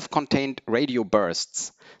self-contained radio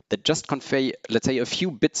bursts that just convey, let's say, a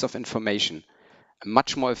few bits of information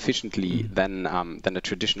much more efficiently than a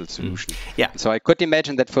traditional solution. Yeah. So I could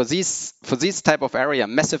imagine that for this type of area,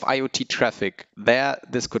 massive IoT traffic,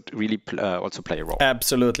 this could really also play a role.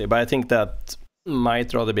 Absolutely, but I think that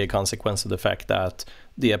might rather be a consequence of the fact that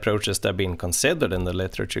the approaches that have been considered in the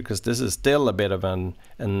literature, because this is still a bit of a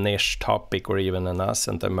niche topic or even a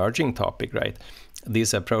nascent emerging topic, right?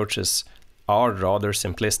 These approaches are rather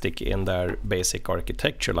simplistic in their basic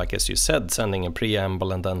architecture, like as you said, sending a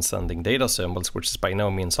preamble and then sending data symbols, which is by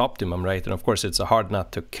no means optimum, right? And of course it's a hard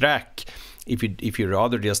nut to crack if you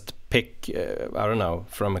rather just pick I don't know,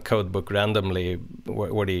 from a code book randomly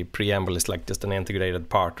where the preamble is like just an integrated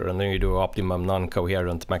part, and then you do optimum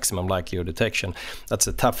non-coherent maximum likelihood detection. That's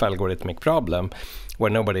a tough algorithmic problem where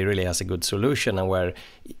nobody really has a good solution, and where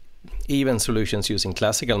even solutions using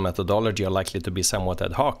classical methodology are likely to be somewhat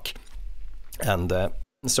ad hoc. And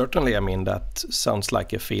certainly, I mean, that sounds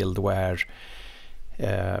like a field where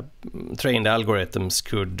trained algorithms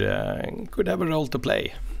could have a role to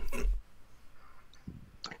play.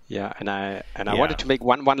 Yeah, and I wanted to make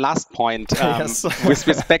one last point Yes. with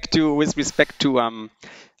respect to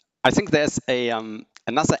I think there's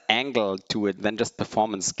another angle to it than just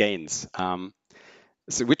performance gains,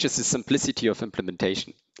 which is the simplicity of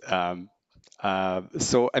implementation.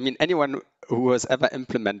 So I mean, anyone who has ever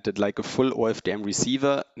implemented like a full OFDM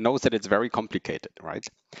receiver knows that it's very complicated, right?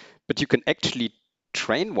 But you can actually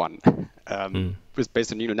train one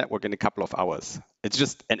based on neural network in a couple of hours. It's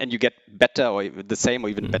just, and you get better or the same or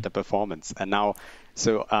even better performance. And now,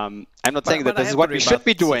 so I'm not saying that this is what we should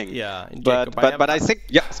be doing. Yeah, Jacob, but I think,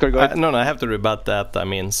 yeah, sorry, go ahead. No, I have to rebut that. I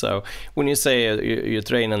mean, so when you say you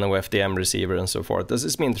train an OFDM receiver and so forth, does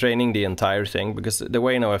this mean training the entire thing? Because the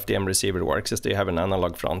way an OFDM receiver works is that you have an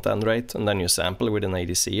analog front end, right? And then you sample with an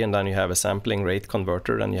ADC, and then you have a sampling rate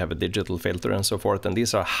converter, and you have a digital filter and so forth. And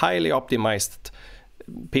these are highly optimized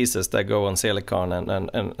pieces that go on silicon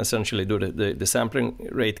and essentially do the sampling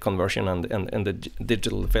rate conversion and the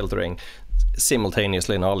digital filtering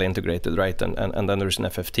simultaneously and all integrated, right? And then there's an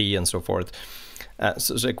FFT and so forth.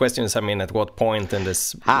 So the question is, I mean, at what point in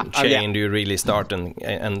this chain do you really start and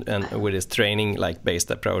with this training like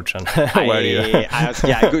based approach, and where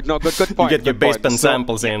good point. You get your baseband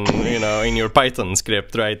samples in your Python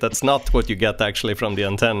script, right? That's not what you get actually from the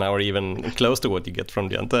antenna, or even close to what you get from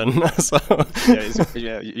the antenna. So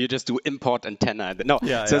you just do import antenna.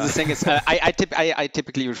 The thing is, I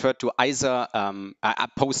typically refer to either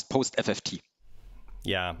post FFT.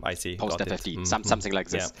 Yeah, I see. Post FFT, something like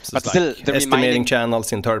this. Yeah. So but still, like estimating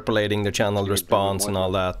channels, interpolating the channel response, and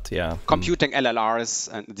all that. Yeah, computing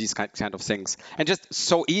LLRs and these kind of things, and just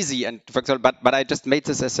so easy. And for example, but I just made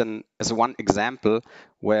this as one example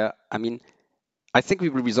where, I mean, I think we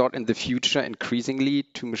will resort in the future increasingly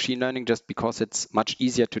to machine learning just because it's much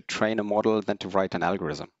easier to train a model than to write an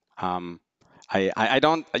algorithm. I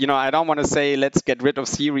don't want to say let's get rid of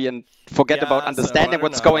theory and forget about understanding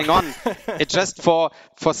what's going on. It's just for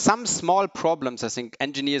some small problems, I think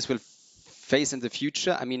engineers will phase in the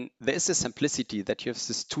future, I mean, there is a simplicity that you have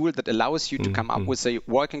this tool that allows you to come up with a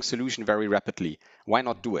working solution very rapidly. Why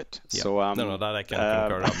not do it? Yeah. So no, that I can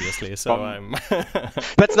concur, obviously. So I'm.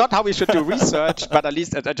 That's not how we should do research, but at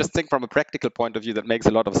least I just think from a practical point of view that makes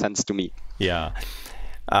a lot of sense to me. Yeah.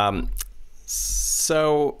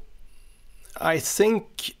 So I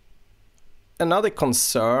think another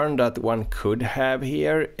concern that one could have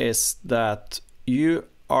here is that you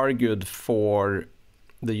argued for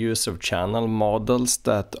the use of channel models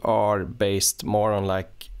that are based more on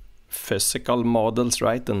like physical models,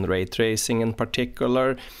 right, and ray tracing in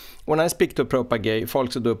particular. When I speak to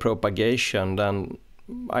folks who do propagation, then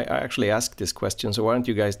I actually ask this question, so why don't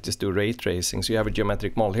you guys just do ray tracing? So you have a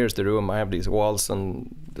geometric model, here's the room, I have these walls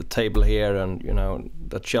and the table here and, you know,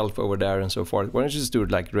 that shelf over there and so forth. Why don't you just do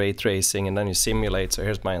like ray tracing and then you simulate, so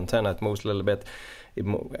here's my antenna, it moves a little bit,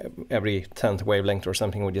 every 10th wavelength or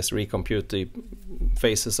something, we just recompute the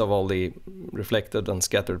phases of all the reflected and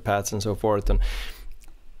scattered paths and so forth. And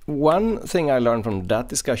one thing I learned from that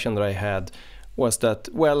discussion that I had was that,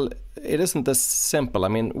 well, it isn't as simple. I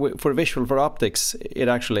mean, for optics, it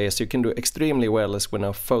actually is. You can do extremely well as with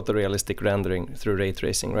a photorealistic rendering through ray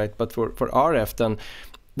tracing, right? But for RF, then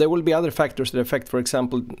there will be other factors that affect, for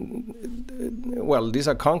example, well, these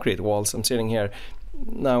are concrete walls. I'm sitting here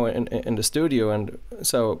now in the studio, and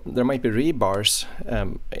so there might be rebars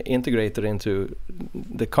integrated into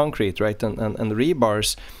the concrete, right? And the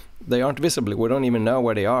rebars, they aren't visible. We don't even know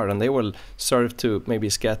where they are, and they will serve to maybe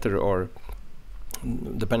scatter or,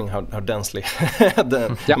 depending how densely how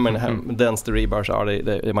dense the rebars are,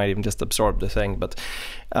 they might even just absorb the thing. But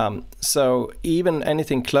so even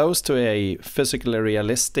anything close to a physically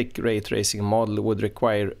realistic ray tracing model would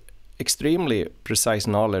require extremely precise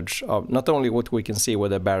knowledge of not only what we can see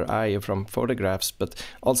with a bare eye from photographs, but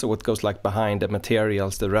also what goes like behind the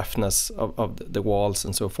materials, the roughness of the walls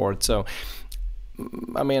and so forth. So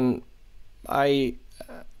I mean, I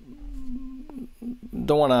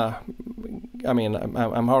don't want to, I mean,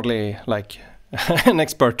 I'm hardly like an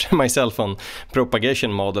expert myself on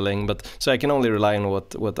propagation modeling, but so I can only rely on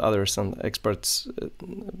what others and experts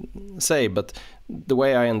say. But the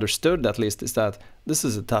way I understood, at least, is that this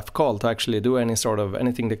is a tough call to actually do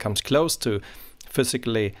anything that comes close to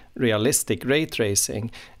physically realistic ray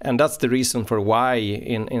tracing. And that's the reason for why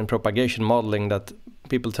in propagation modeling that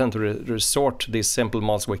people tend to resort to these simple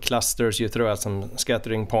models with clusters. You throw out some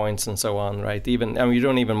scattering points and so on, right? Even, I mean, you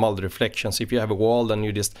don't even model reflections. If you have a wall, then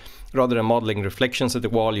you just, rather than modeling reflections at the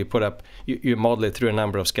wall, you put up, you model it through a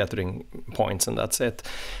number of scattering points, and that's it.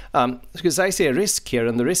 Because I see a risk here,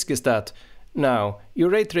 and the risk is that now your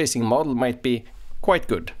ray tracing model might be quite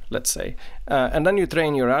good, let's say, and then you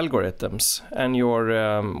train your algorithms and your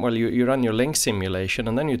you run your link simulation,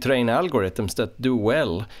 and then you train algorithms that do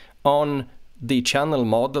well on the channel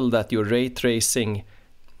model that your ray tracing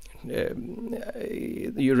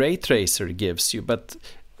your ray tracer gives you. But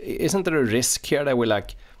isn't there a risk here that we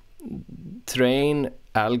like train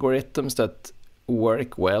algorithms that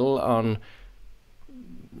work well on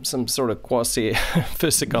some sort of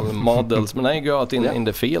quasi-physical models? When I go out in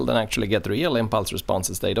the field and actually get real impulse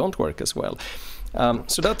responses, they don't work as well.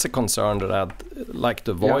 So that's a concern that I'd like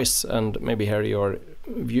to voice and maybe hear your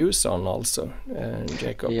views on also,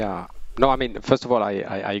 Jakob. Yeah. No, I mean, first of all, I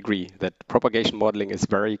agree that propagation modeling is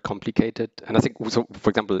very complicated. And I think, so, for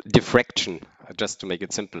example, diffraction, just to make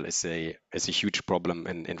it simple, is a huge problem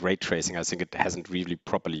in ray tracing. I think it hasn't really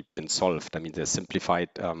properly been solved. I mean, there's simplified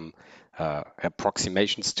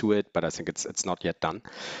approximations to it, but I think it's not yet done.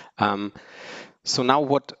 So now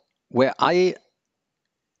where I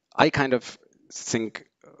kind of think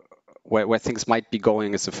where things might be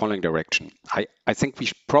going is the following direction. I think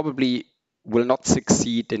we probably will not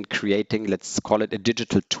succeed in creating, let's call it, a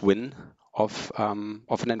digital twin of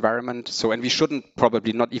an environment. So, and we shouldn't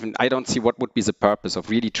probably not even, I don't see what would be the purpose of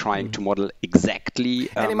really trying to model exactly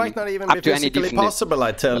and it might not even be physically possible,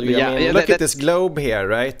 I tell you. I mean, look at this globe here,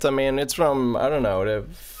 right? I mean, it's from, I don't know, the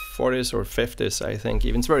 40s or 50s, I think,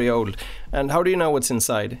 even. It's very old. And how do you know what's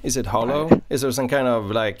inside? Is it hollow? Is there some kind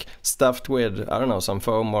of like stuffed with, I don't know, some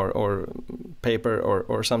foam or paper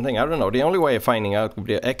or something? I don't know. The only way of finding out would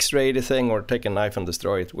be an X-ray the thing or take a knife and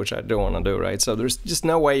destroy it, which I don't want to do, right? So there's just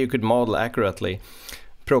no way you could model accurately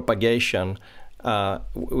propagation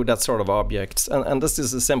with that sort of objects. And this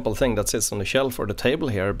is a simple thing that sits on the shelf or the table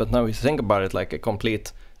here. But now you think about it like a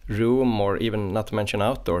complete room, or even not to mention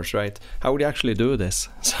outdoors, right? How would you actually do this?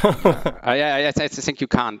 I think you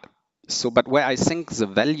can't. So, but where I think the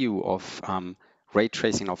value of ray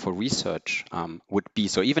tracing now for research would be,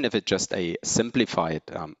 so even if it's just a simplified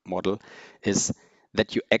model, is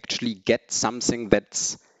that you actually get something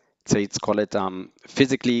that's let's call it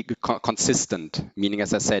physically consistent, meaning,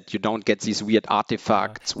 as I said, you don't get these weird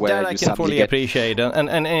artifacts where that you I can suddenly fully get... appreciate,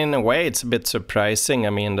 and in a way it's a bit surprising. I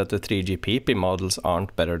mean, that the 3GPP models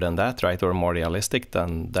aren't better than that, right, or more realistic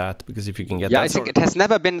than that, because if you can get Yeah, that I think it has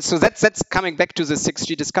never been. So that's coming back to the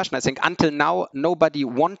 6G discussion. I think until now nobody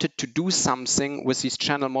wanted to do something with these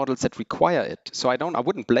channel models that require it. So I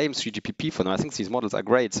wouldn't blame 3GPP for them. I think these models are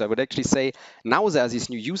great. So I would actually say now there are these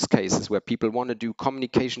new use cases where people want to do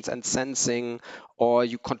communications and sensing, or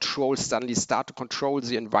you suddenly start to control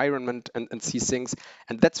the environment and see things.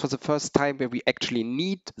 And that's for the first time where we actually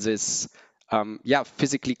need this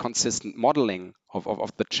physically consistent modeling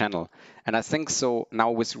of the channel. And I think so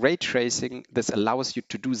now with ray tracing, this allows you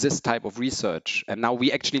to do this type of research. And now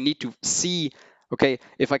we actually need to see, okay,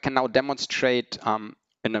 if I can now demonstrate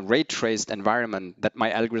in a ray traced environment that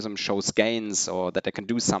my algorithm shows gains, or that I can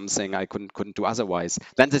do something I couldn't do otherwise,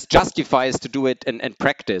 then this justifies to do it in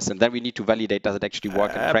practice. And then we need to validate, does it actually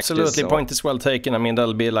work in practice? Absolutely, point is well taken. I mean,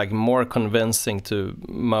 that'll be like more convincing to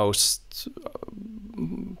most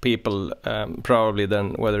people probably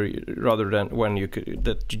than rather than when you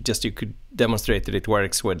could demonstrate that it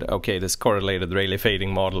works with, okay, this correlated Rayleigh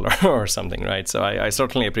fading model or something, right? So I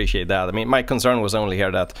certainly appreciate that. I mean, my concern was only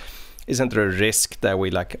here that isn't there a risk that we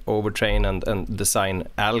like overtrain and design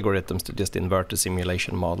algorithms to just invert the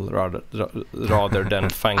simulation model rather than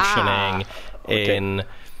functioning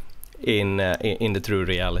in the true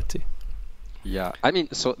reality? Yeah, I mean,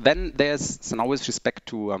 so then there's now with respect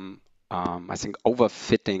to I think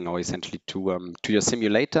overfitting, or essentially to your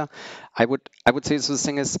simulator, I would say so the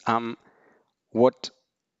thing is what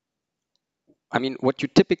you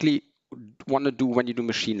typically want to do when you do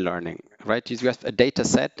machine learning, right? You have a data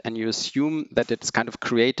set and you assume that it's kind of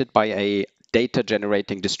created by a data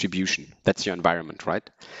generating distribution. That's your environment, right?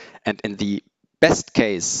 And in the best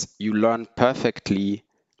case, you learn perfectly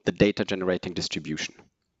the data generating distribution.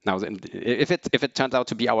 Now, if it turns out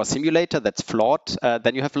to be our simulator that's flawed,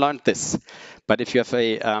 then you have learned this. But if you have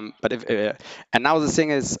and now the thing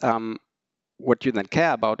is, what you then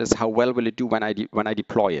care about is how well will it do when I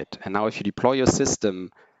deploy it. And now, if you deploy your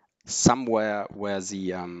system somewhere where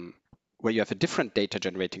where you have a different data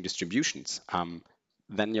generating distributions,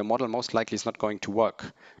 then your model most likely is not going to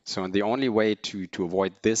work. So the only way to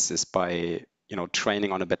avoid this is by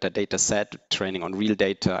training on a better data set, training on real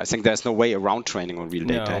data. I think there's no way around training on real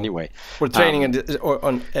data anyway. We're training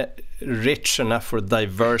on rich enough or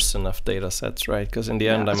diverse enough data sets, right? Because in the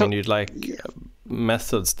end, I mean, you'd like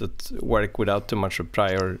methods that work without too much of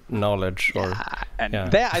prior knowledge.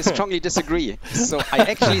 There I strongly disagree. So I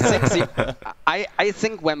actually think I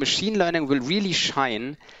think where machine learning will really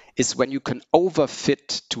shine is when you can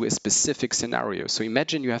overfit to a specific scenario. So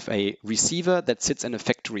imagine you have a receiver that sits in a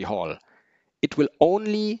factory hall. It will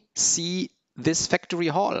only see this factory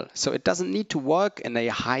hall. So it doesn't need to work in a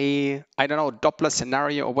high, Doppler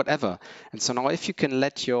scenario or whatever. And so now if you can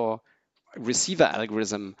let your receiver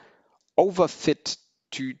algorithm overfit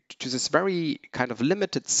to this very kind of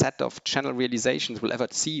limited set of channel realizations we'll ever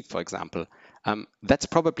see, for example, that's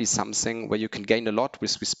probably something where you can gain a lot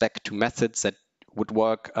with respect to methods that would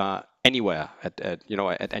work anywhere at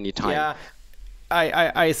any time. Yeah.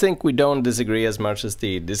 I think we don't disagree as much as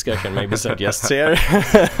the discussion maybe suggests here.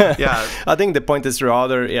 Yeah, I think the point is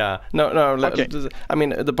rather, okay. I mean,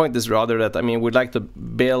 the point is rather that, I mean, we'd like to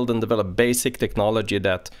build and develop basic technology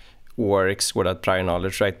that works without prior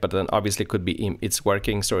knowledge, right? But then obviously could be it's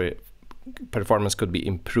working, so performance could be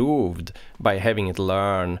improved by having it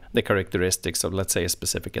learn the characteristics of, let's say, a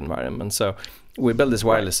specific environment. So we build this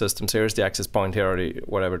wireless system. So here's the access point, here are the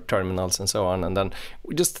whatever terminals and so on, and then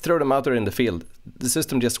we just throw them out there in the field. The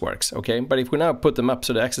system just works, okay? But if we now put them up,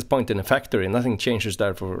 so the access point in a factory, nothing changes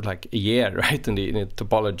there for like a year, right? In the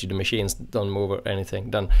topology, the machines don't move or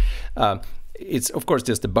anything. Then it's of course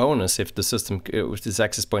just a bonus if the system with this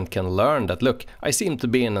access point can learn that, look, I seem to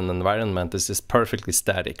be in an environment that is perfectly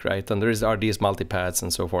static, right? And there are these multipaths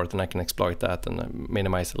and so forth, and I can exploit that and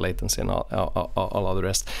minimize the latency and all of the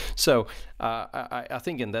rest. So I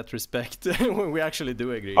think in that respect, we actually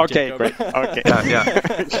do agree. Okay, Jakob. great. Okay.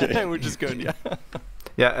 Yeah. Which is good, yeah.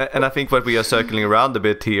 Yeah, and I think what we are circling around a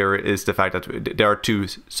bit here is the fact that there are two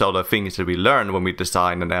sort of things that we learn when we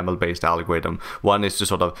design an ML-based algorithm. One is to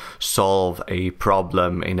sort of solve a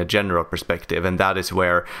problem in a general perspective, and that is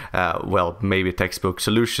where, maybe textbook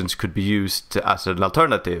solutions could be used as an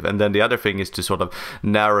alternative. And then the other thing is to sort of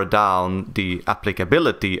narrow down the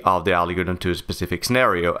applicability of the algorithm to a specific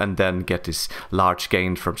scenario, and then get this large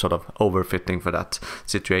gain from sort of overfitting for that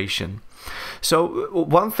situation. So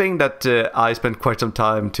one thing that I spent quite some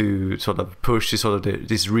time to sort of push is sort of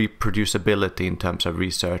this reproducibility in terms of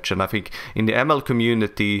research, and I think in the ML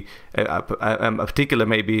community, particularly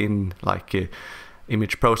maybe in like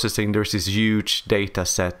image processing, there's these huge data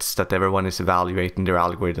sets that everyone is evaluating their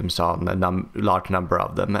algorithms on, a large number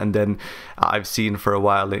of them. And then I've seen for a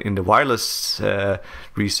while in the wireless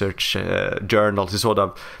research journals, is sort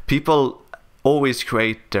of people always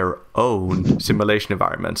create their own simulation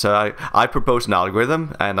environment. So I propose an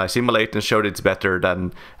algorithm and I simulate and show that it's better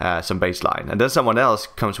than some baseline. And then someone else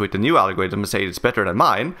comes with a new algorithm and say it's better than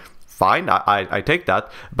mine. Fine, I take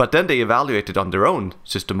that. But then they evaluate it on their own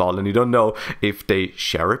system model, and you don't know if they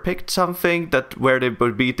cherry-picked something where they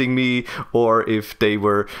were beating me, or if they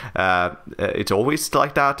were, it's always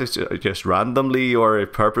like that, it's just randomly or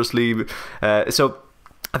purposely. So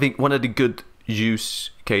I think one of the good use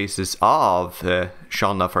cases of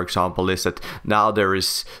Sionna, for example, is that now there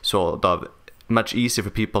is sort of much easier for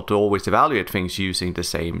people to always evaluate things using the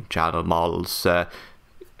same channel models.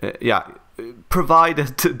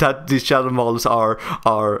 Provided that these channel models are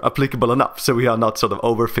applicable enough, so we are not sort of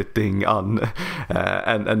overfitting on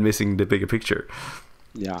and missing the bigger picture.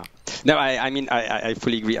 Yeah. No, I mean, I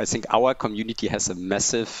fully agree. I think our community has a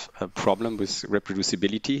massive problem with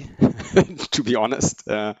reproducibility, to be honest.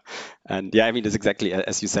 And yeah, I mean, it's exactly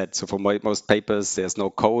as you said. So for most papers, there's no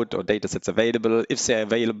code or data sets available. If they're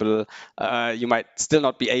available, you might still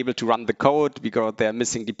not be able to run the code because they're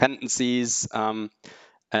missing dependencies.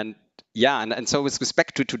 And so with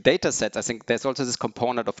respect to data sets, I think there's also this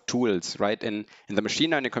component of tools, right? In the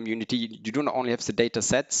machine learning community, you do not only have the data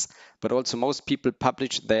sets, but also most people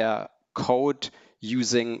publish their code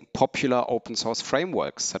using popular open source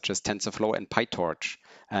frameworks such as TensorFlow and PyTorch.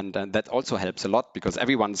 And that also helps a lot because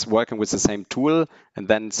everyone's working with the same tool, and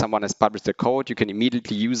then someone has published the code, you can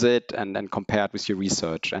immediately use it and compare it with your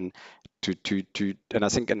research. And I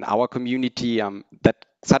think in our community, that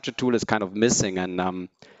such a tool is kind of missing, and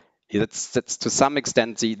that's to some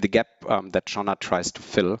extent the gap that Sionna tries to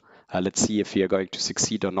fill. Let's see if we are going to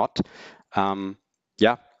succeed or not. I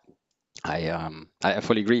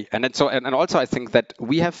fully agree. And also I think that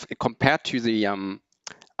we have, compared to the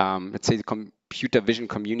let's say the computer vision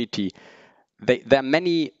community, there are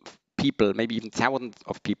many people, maybe even thousands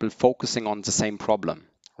of people, focusing on the same problem.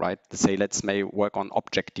 Right? To say, let's may work on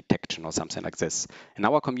object detection or something like this. In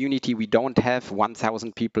our community, we don't have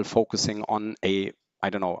 1,000 people focusing on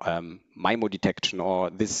MIMO detection or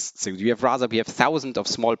this. So we have thousands of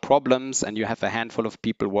small problems, and you have a handful of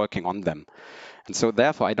people working on them. And so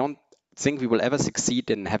therefore, I don't think we will ever succeed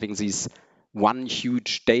in having these one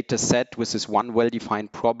huge data set with this one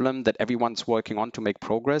well-defined problem that everyone's working on to make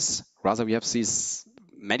progress. Rather, we have these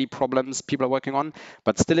many problems people are working on,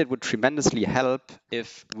 but still it would tremendously help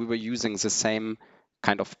if we were using the same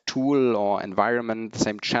kind of tool or environment, the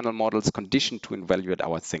same channel models conditioned to evaluate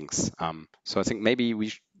our things. So I think maybe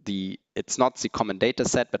it's not the common data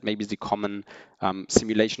set, but maybe the common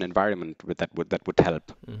simulation environment that would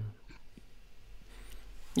help.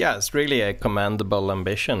 Yeah, it's really a commendable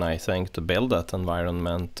ambition, I think, to build that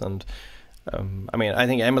environment. And I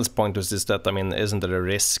think Emil's point was that, isn't there a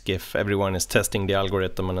risk if everyone is testing the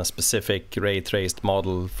algorithm on a specific ray-traced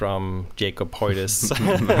model from Jakob Hoydis?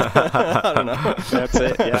 I don't know. That's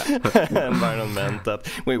it, yeah. Environment that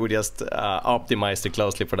we would just optimize it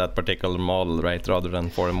closely for that particular model, right? Rather than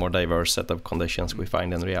for a more diverse set of conditions we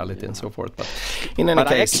find in reality and so forth. But in any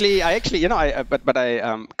case,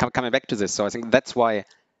 coming back to this, so I think that's why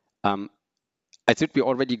it would be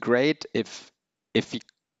already great if we,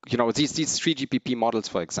 these 3GPP models,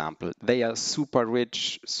 for example, they are super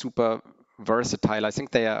rich, super versatile. I think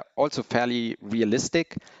they are also fairly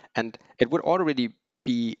realistic, and it would already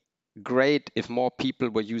be great if more people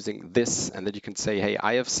were using this, and that you can say, hey,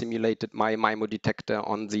 I have simulated my MIMO detector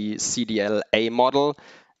on the CDL-A model,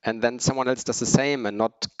 and then someone else does the same, and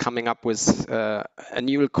not coming up with a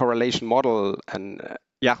new correlation model. And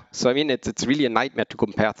so it's really a nightmare to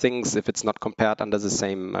compare things if it's not compared under the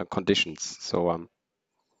same conditions. So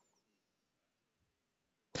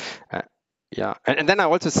and then I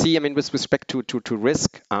also see, with respect to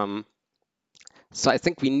risk, so I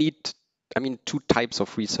think we need, two types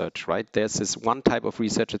of research, right? There's this one type of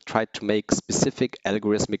research that tried to make specific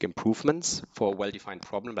algorithmic improvements for a well-defined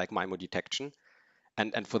problem like MIMO detection.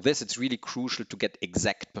 And for this, it's really crucial to get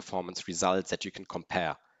exact performance results that you can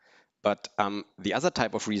compare. But the other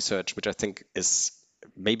type of research, which I think is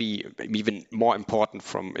maybe even more important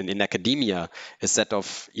from in academia, is that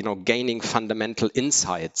of gaining fundamental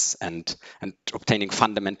insights and obtaining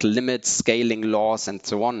fundamental limits, scaling laws, and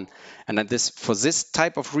so on. And then for this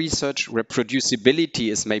type of research, reproducibility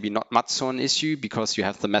is maybe not much so an issue, because you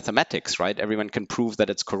have the mathematics, right? Everyone can prove that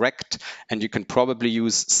it's correct, and you can probably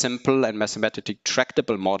use simple and mathematically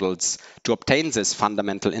tractable models to obtain these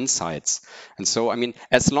fundamental insights. And so, I mean,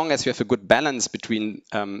 as long as you have a good balance between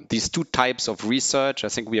these two types of research, I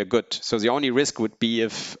think we are good. So the only risk would be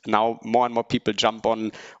if now more and more people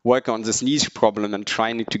work on this niche problem and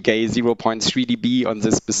trying to gain 0.3 dB on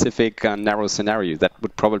this specific narrow scenario. That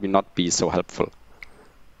would probably not be so helpful.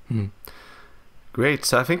 Great.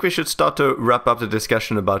 So I think we should start to wrap up the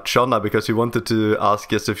discussion about Sionna, because we wanted to ask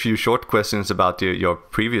just a few short questions about your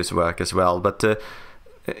previous work as well. But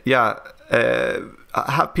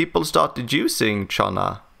have people started using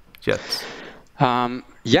Sionna yet?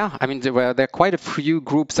 Yeah, I mean, there are quite a few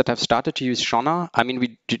groups that have started to use Sionna. I mean,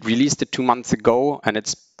 we released it 2 months ago, and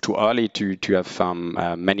it's too early to have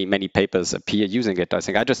many papers appear using it. I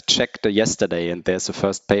think I just checked yesterday, and there's the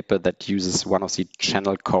first paper that uses one of the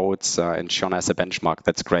channel codes in Sionna as a benchmark.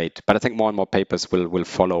 That's great. But I think more and more papers will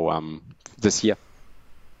follow this year.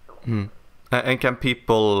 And can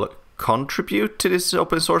people contribute to this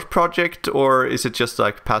open source project, or is it just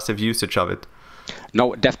like passive usage of it?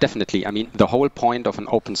 No, definitely. I mean, the whole point of an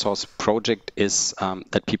open source project is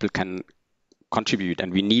that people can contribute,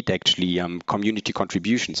 and we need actually community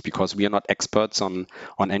contributions, because we are not experts on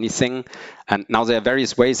anything. And now there are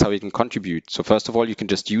various ways how you can contribute. So first of all, you can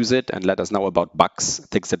just use it and let us know about bugs,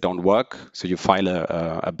 things that don't work. So you file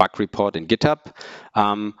a bug report in GitHub,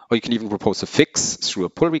 or you can even propose a fix through a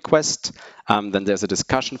pull request. Then there's a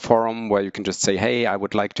discussion forum where you can just say, hey, I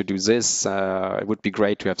would like to do this. It would be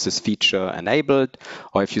great to have this feature enabled.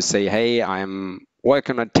 Or if you say, hey, I'm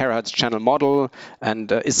working on a terahertz channel model,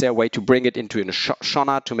 and is there a way to bring it into a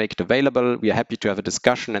Sionna to make it available? We are happy to have a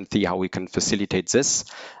discussion and see how we can facilitate this.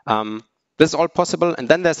 This is all possible. And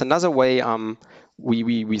then there's another way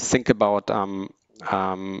we think about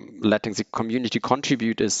letting the community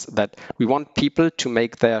contribute, is that we want people to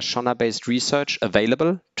make their Sionna-based research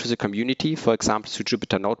available to the community, for example, through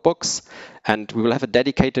Jupyter Notebooks. And we will have a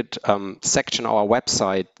dedicated section on our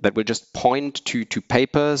website that will just point to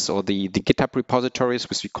papers or the GitHub repositories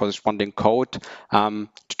with the corresponding code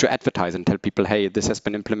to advertise and tell people, hey, this has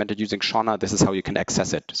been implemented using Sionna, this is how you can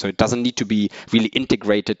access it. So it doesn't need to be really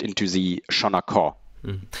integrated into the Sionna core.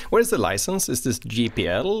 What is the license? Is this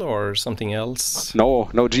GPL or something else? No,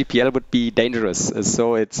 GPL would be dangerous.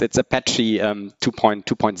 So it's Apache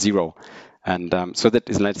 2.0, and so that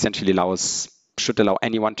is essentially should allow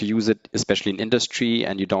anyone to use it, especially in industry,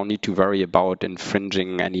 and you don't need to worry about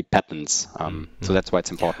infringing any patents. So that's why it's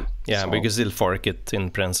important. Yeah, so, because they'll fork it in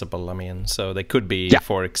principle. I mean, so there could be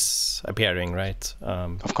forks appearing, right?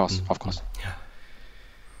 Of course. Yeah.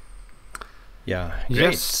 Yeah, great.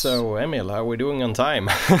 Yes. So, Emil, how are we doing on time?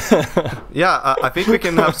 Yeah, I think we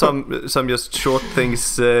can have some just short things.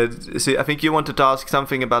 See, I think you wanted to ask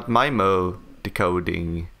something about MIMO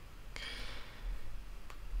decoding.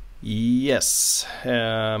 Yes,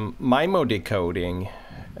 MIMO decoding,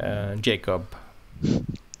 Jakob.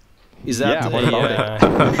 Is that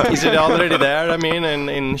is it already there? I mean,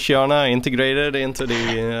 in Sionna, integrated into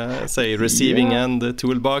the say receiving end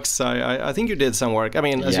toolbox. I think you did some work. I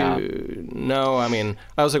mean, as you know, I mean,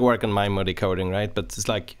 I also work on MIMO decoding, right? But it's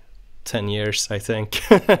like 10 years, I think,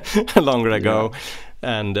 longer ago,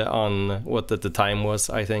 and on what at the time was,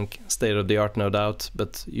 I think, state of the art, no doubt.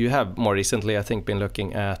 But you have more recently, I think, been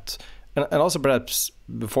looking at, and also perhaps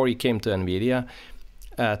before you came to NVIDIA,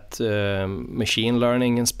 at machine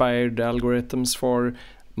learning inspired algorithms for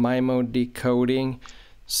MIMO decoding.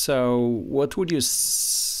 So what would you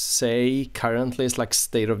say currently is like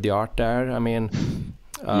state of the art there? I mean,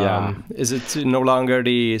 is it no longer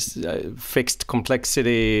the fixed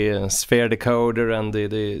complexity sphere decoder,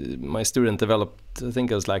 and my student developed, I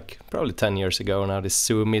think it was like probably 10 years ago now, this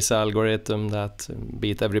Sumis algorithm that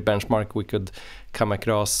beat every benchmark we could come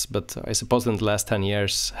across. But I suppose in the last 10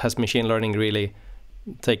 years, has machine learning really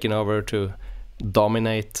taken over to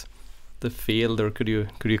dominate the field, or could you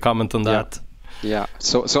comment on that? Yeah.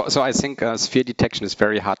 So I think sphere detection is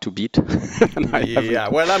very hard to beat.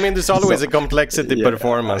 Well, I mean, there's always a complexity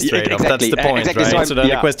performance trade-off. Exactly. That's the point, right? So then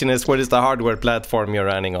the question is, what is the hardware platform you're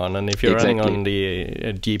running on? And if you're running on the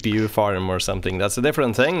GPU farm or something, that's a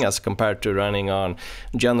different thing as compared to running on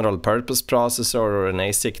general purpose processor or an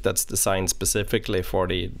ASIC that's designed specifically for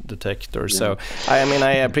the detector. So, I mean,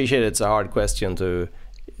 I appreciate it's a hard question to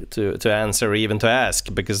to answer or even to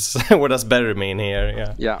ask, because what does better mean here?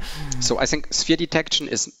 Yeah. Yeah. So I think sphere detection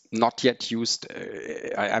is not yet used.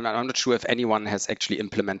 I'm not sure if anyone has actually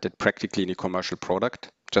implemented practically in a commercial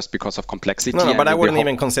product, just because of complexity. No, but I wouldn't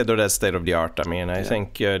even consider that state of the art. I mean, I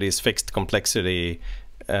think this fixed complexity,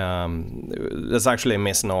 that's actually a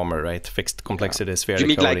misnomer, right? Fixed complexity sphere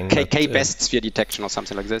decoding. Do you mean like K-best sphere detection or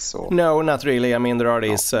something like this? Or? No, not really. I mean, there are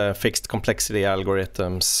these fixed complexity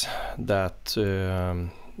algorithms that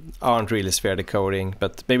aren't really sphere decoding,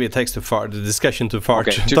 but maybe it takes the discussion too far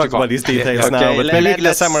to talk about these details now. But maybe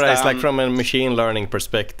let's summarize, like from a machine learning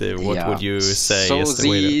perspective, what would you say is the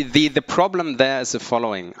way to... The problem there is the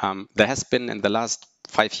following. There has been in the last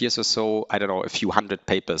 5 years or so, I don't know, a few hundred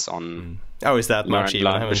papers on... Oh, is that much?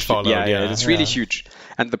 I haven't followed. Yeah, it's really huge.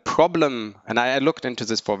 And the problem, and I looked into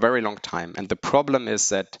this for a very long time, and the problem is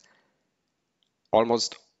that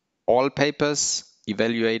almost all papers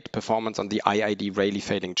evaluate performance on the IID Rayleigh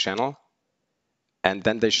fading channel, and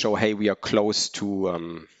then they show, hey, we are close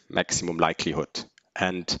to maximum likelihood.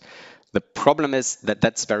 And the problem is that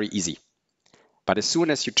that's very easy. But as soon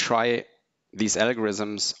as you try these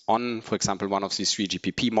algorithms on, for example, one of these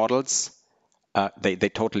 3GPP models, they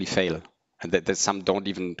totally fail. And some don't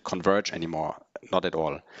even converge anymore, not at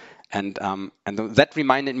all. And that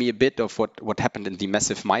reminded me a bit of what happened in the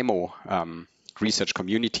massive MIMO research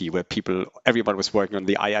community, where everyone was working on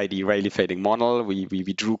the IID Rayleigh fading model. We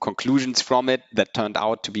drew conclusions from it that turned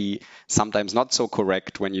out to be sometimes not so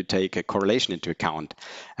correct when you take a correlation into account.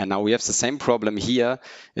 And now we have the same problem here,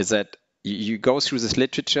 is that you go through this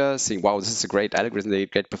literature saying, wow, this is a great algorithm, they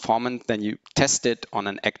get performance, then you test it on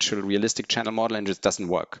an actual realistic channel model and it just doesn't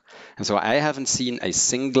work. And so I haven't seen a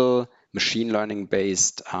single machine learning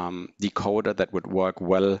based decoder that would work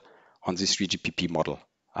well on this 3GPP model.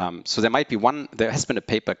 So there has been a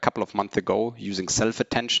paper a couple of months ago using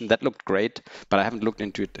self-attention that looked great, but I haven't looked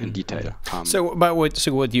into it in detail. So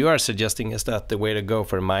what you are suggesting is that the way to go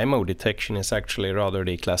for MIMO detection is actually rather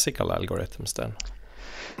the classical algorithms then?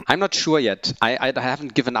 I'm not sure yet. I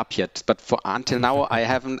haven't given up yet, but until now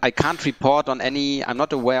I can't report on any. I'm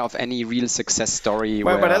not aware of any real success story.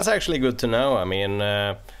 Well, but that's actually good to know. I mean,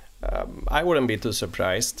 I wouldn't be too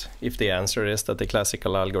surprised if the answer is that the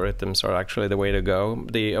classical algorithms are actually the way to go.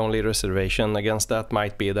 The only reservation against that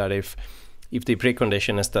might be that if the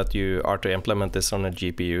precondition is that you are to implement this on a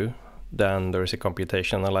GPU, then there is a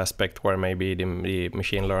computational aspect where maybe the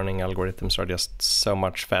machine learning algorithms are just so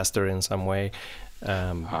much faster in some way.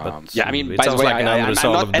 But yeah, I mean, by the way, I'm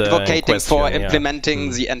not advocating for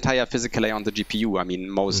implementing the entire physical layer on the GPU. I mean,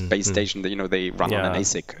 most base stations, they run on an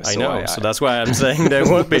ASIC. I know, so that's why I'm saying there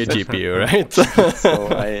won't be a GPU, right? So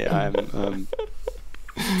I'm.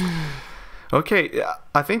 Okay,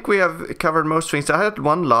 I think we have covered most things. I had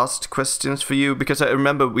one last question for you, because I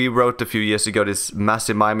remember we wrote a few years ago this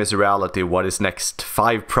massive MIMO reality, what is next,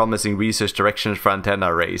 5 promising research directions for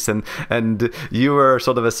antenna arrays, and you were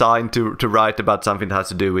sort of assigned to write about something that has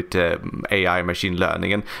to do with AI machine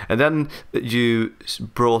learning, and then you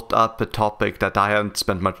brought up a topic that I haven't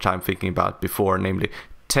spent much time thinking about before, namely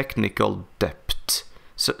technical depth.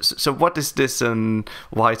 So what is this, and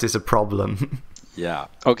why is this a problem? Yeah,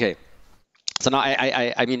 okay. So now,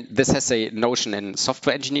 I mean, this has a notion in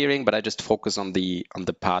software engineering, but I just focus on the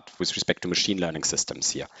part with respect to machine learning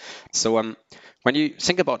systems here. So when you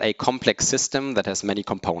think about a complex system that has many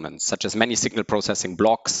components, such as many signal processing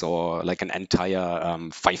blocks or like an entire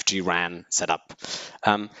 5G RAN setup.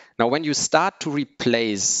 Now, when you start to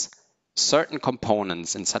replace certain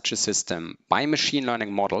components in such a system by machine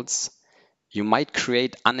learning models, you might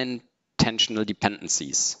create unintentional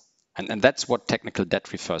dependencies. And that's what technical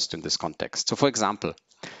debt refers to in this context. So for example,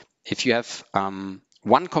 if you have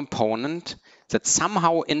one component that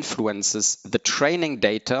somehow influences the training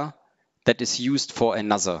data that is used for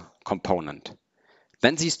another component,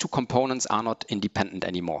 then these two components are not independent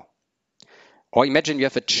anymore. Or imagine you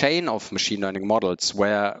have a chain of machine learning models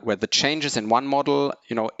where the changes in one model,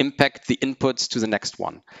 impact the inputs to the next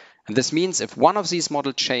one. And this means if one of these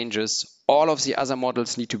model changes, all of the other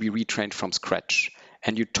models need to be retrained from scratch.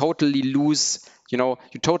 And you totally lose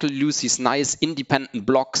these nice independent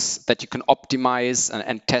blocks that you can optimize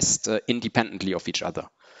and test independently of each other.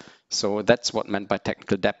 So that's what meant by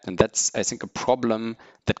technical depth. And that's, I think, a problem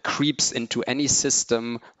that creeps into any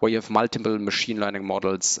system where you have multiple machine learning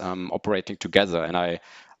models operating together. And I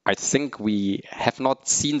think we have not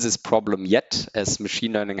seen this problem yet, as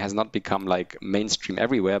machine learning has not become like mainstream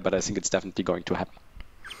everywhere, but I think it's definitely going to happen.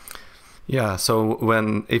 Yeah, so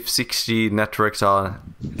if 6G networks are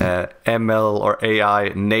ML or AI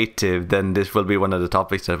native, then this will be one of the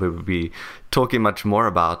topics that we will be talking much more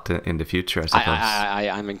about in the future, I suppose.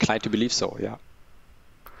 I'm inclined to believe so, yeah.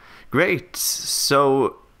 Great.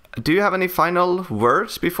 So, do you have any final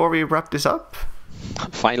words before we wrap this up?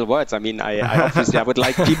 Final words. I mean, I obviously I would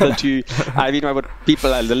like people to,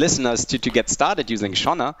 the listeners to get started using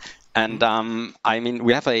Sionna. And I mean,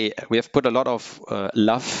 we have put a lot of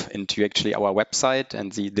love into actually our website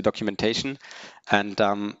and the documentation. And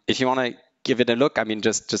if you want to give it a look, I mean,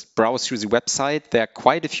 just browse through the website. There are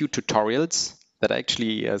quite a few tutorials that I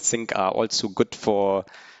actually think are also good for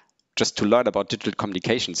just to learn about digital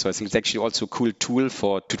communication. So I think it's actually also a cool tool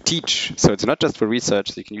to teach. So it's not just for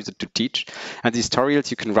research, so you can use it to teach. And these tutorials,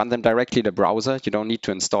 you can run them directly in the browser. You don't need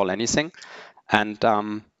to install anything. And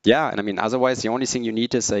yeah, and I mean, otherwise, the only thing you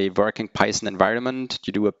need is a working Python environment.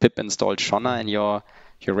 You do a pip install Sionna and you're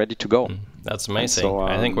ready to go. That's amazing. So,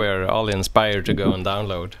 I think we're all inspired to go and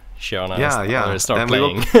download Sionna and start and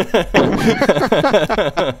playing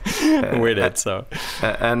with it. So,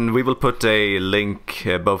 and we will put a link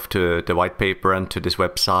both to the white paper and to this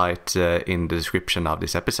website in the description of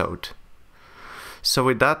this episode. So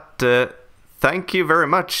with that, thank you very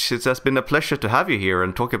much. It has been a pleasure to have you here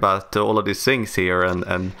and talk about all of these things here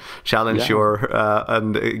and challenge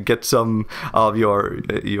and get some of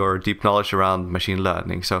your deep knowledge around machine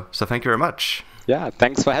learning. So thank you very much. Yeah,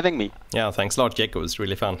 thanks for having me. Yeah, thanks a lot, Jakob. It was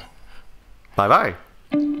really fun. Bye-bye.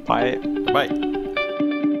 Bye. Bye.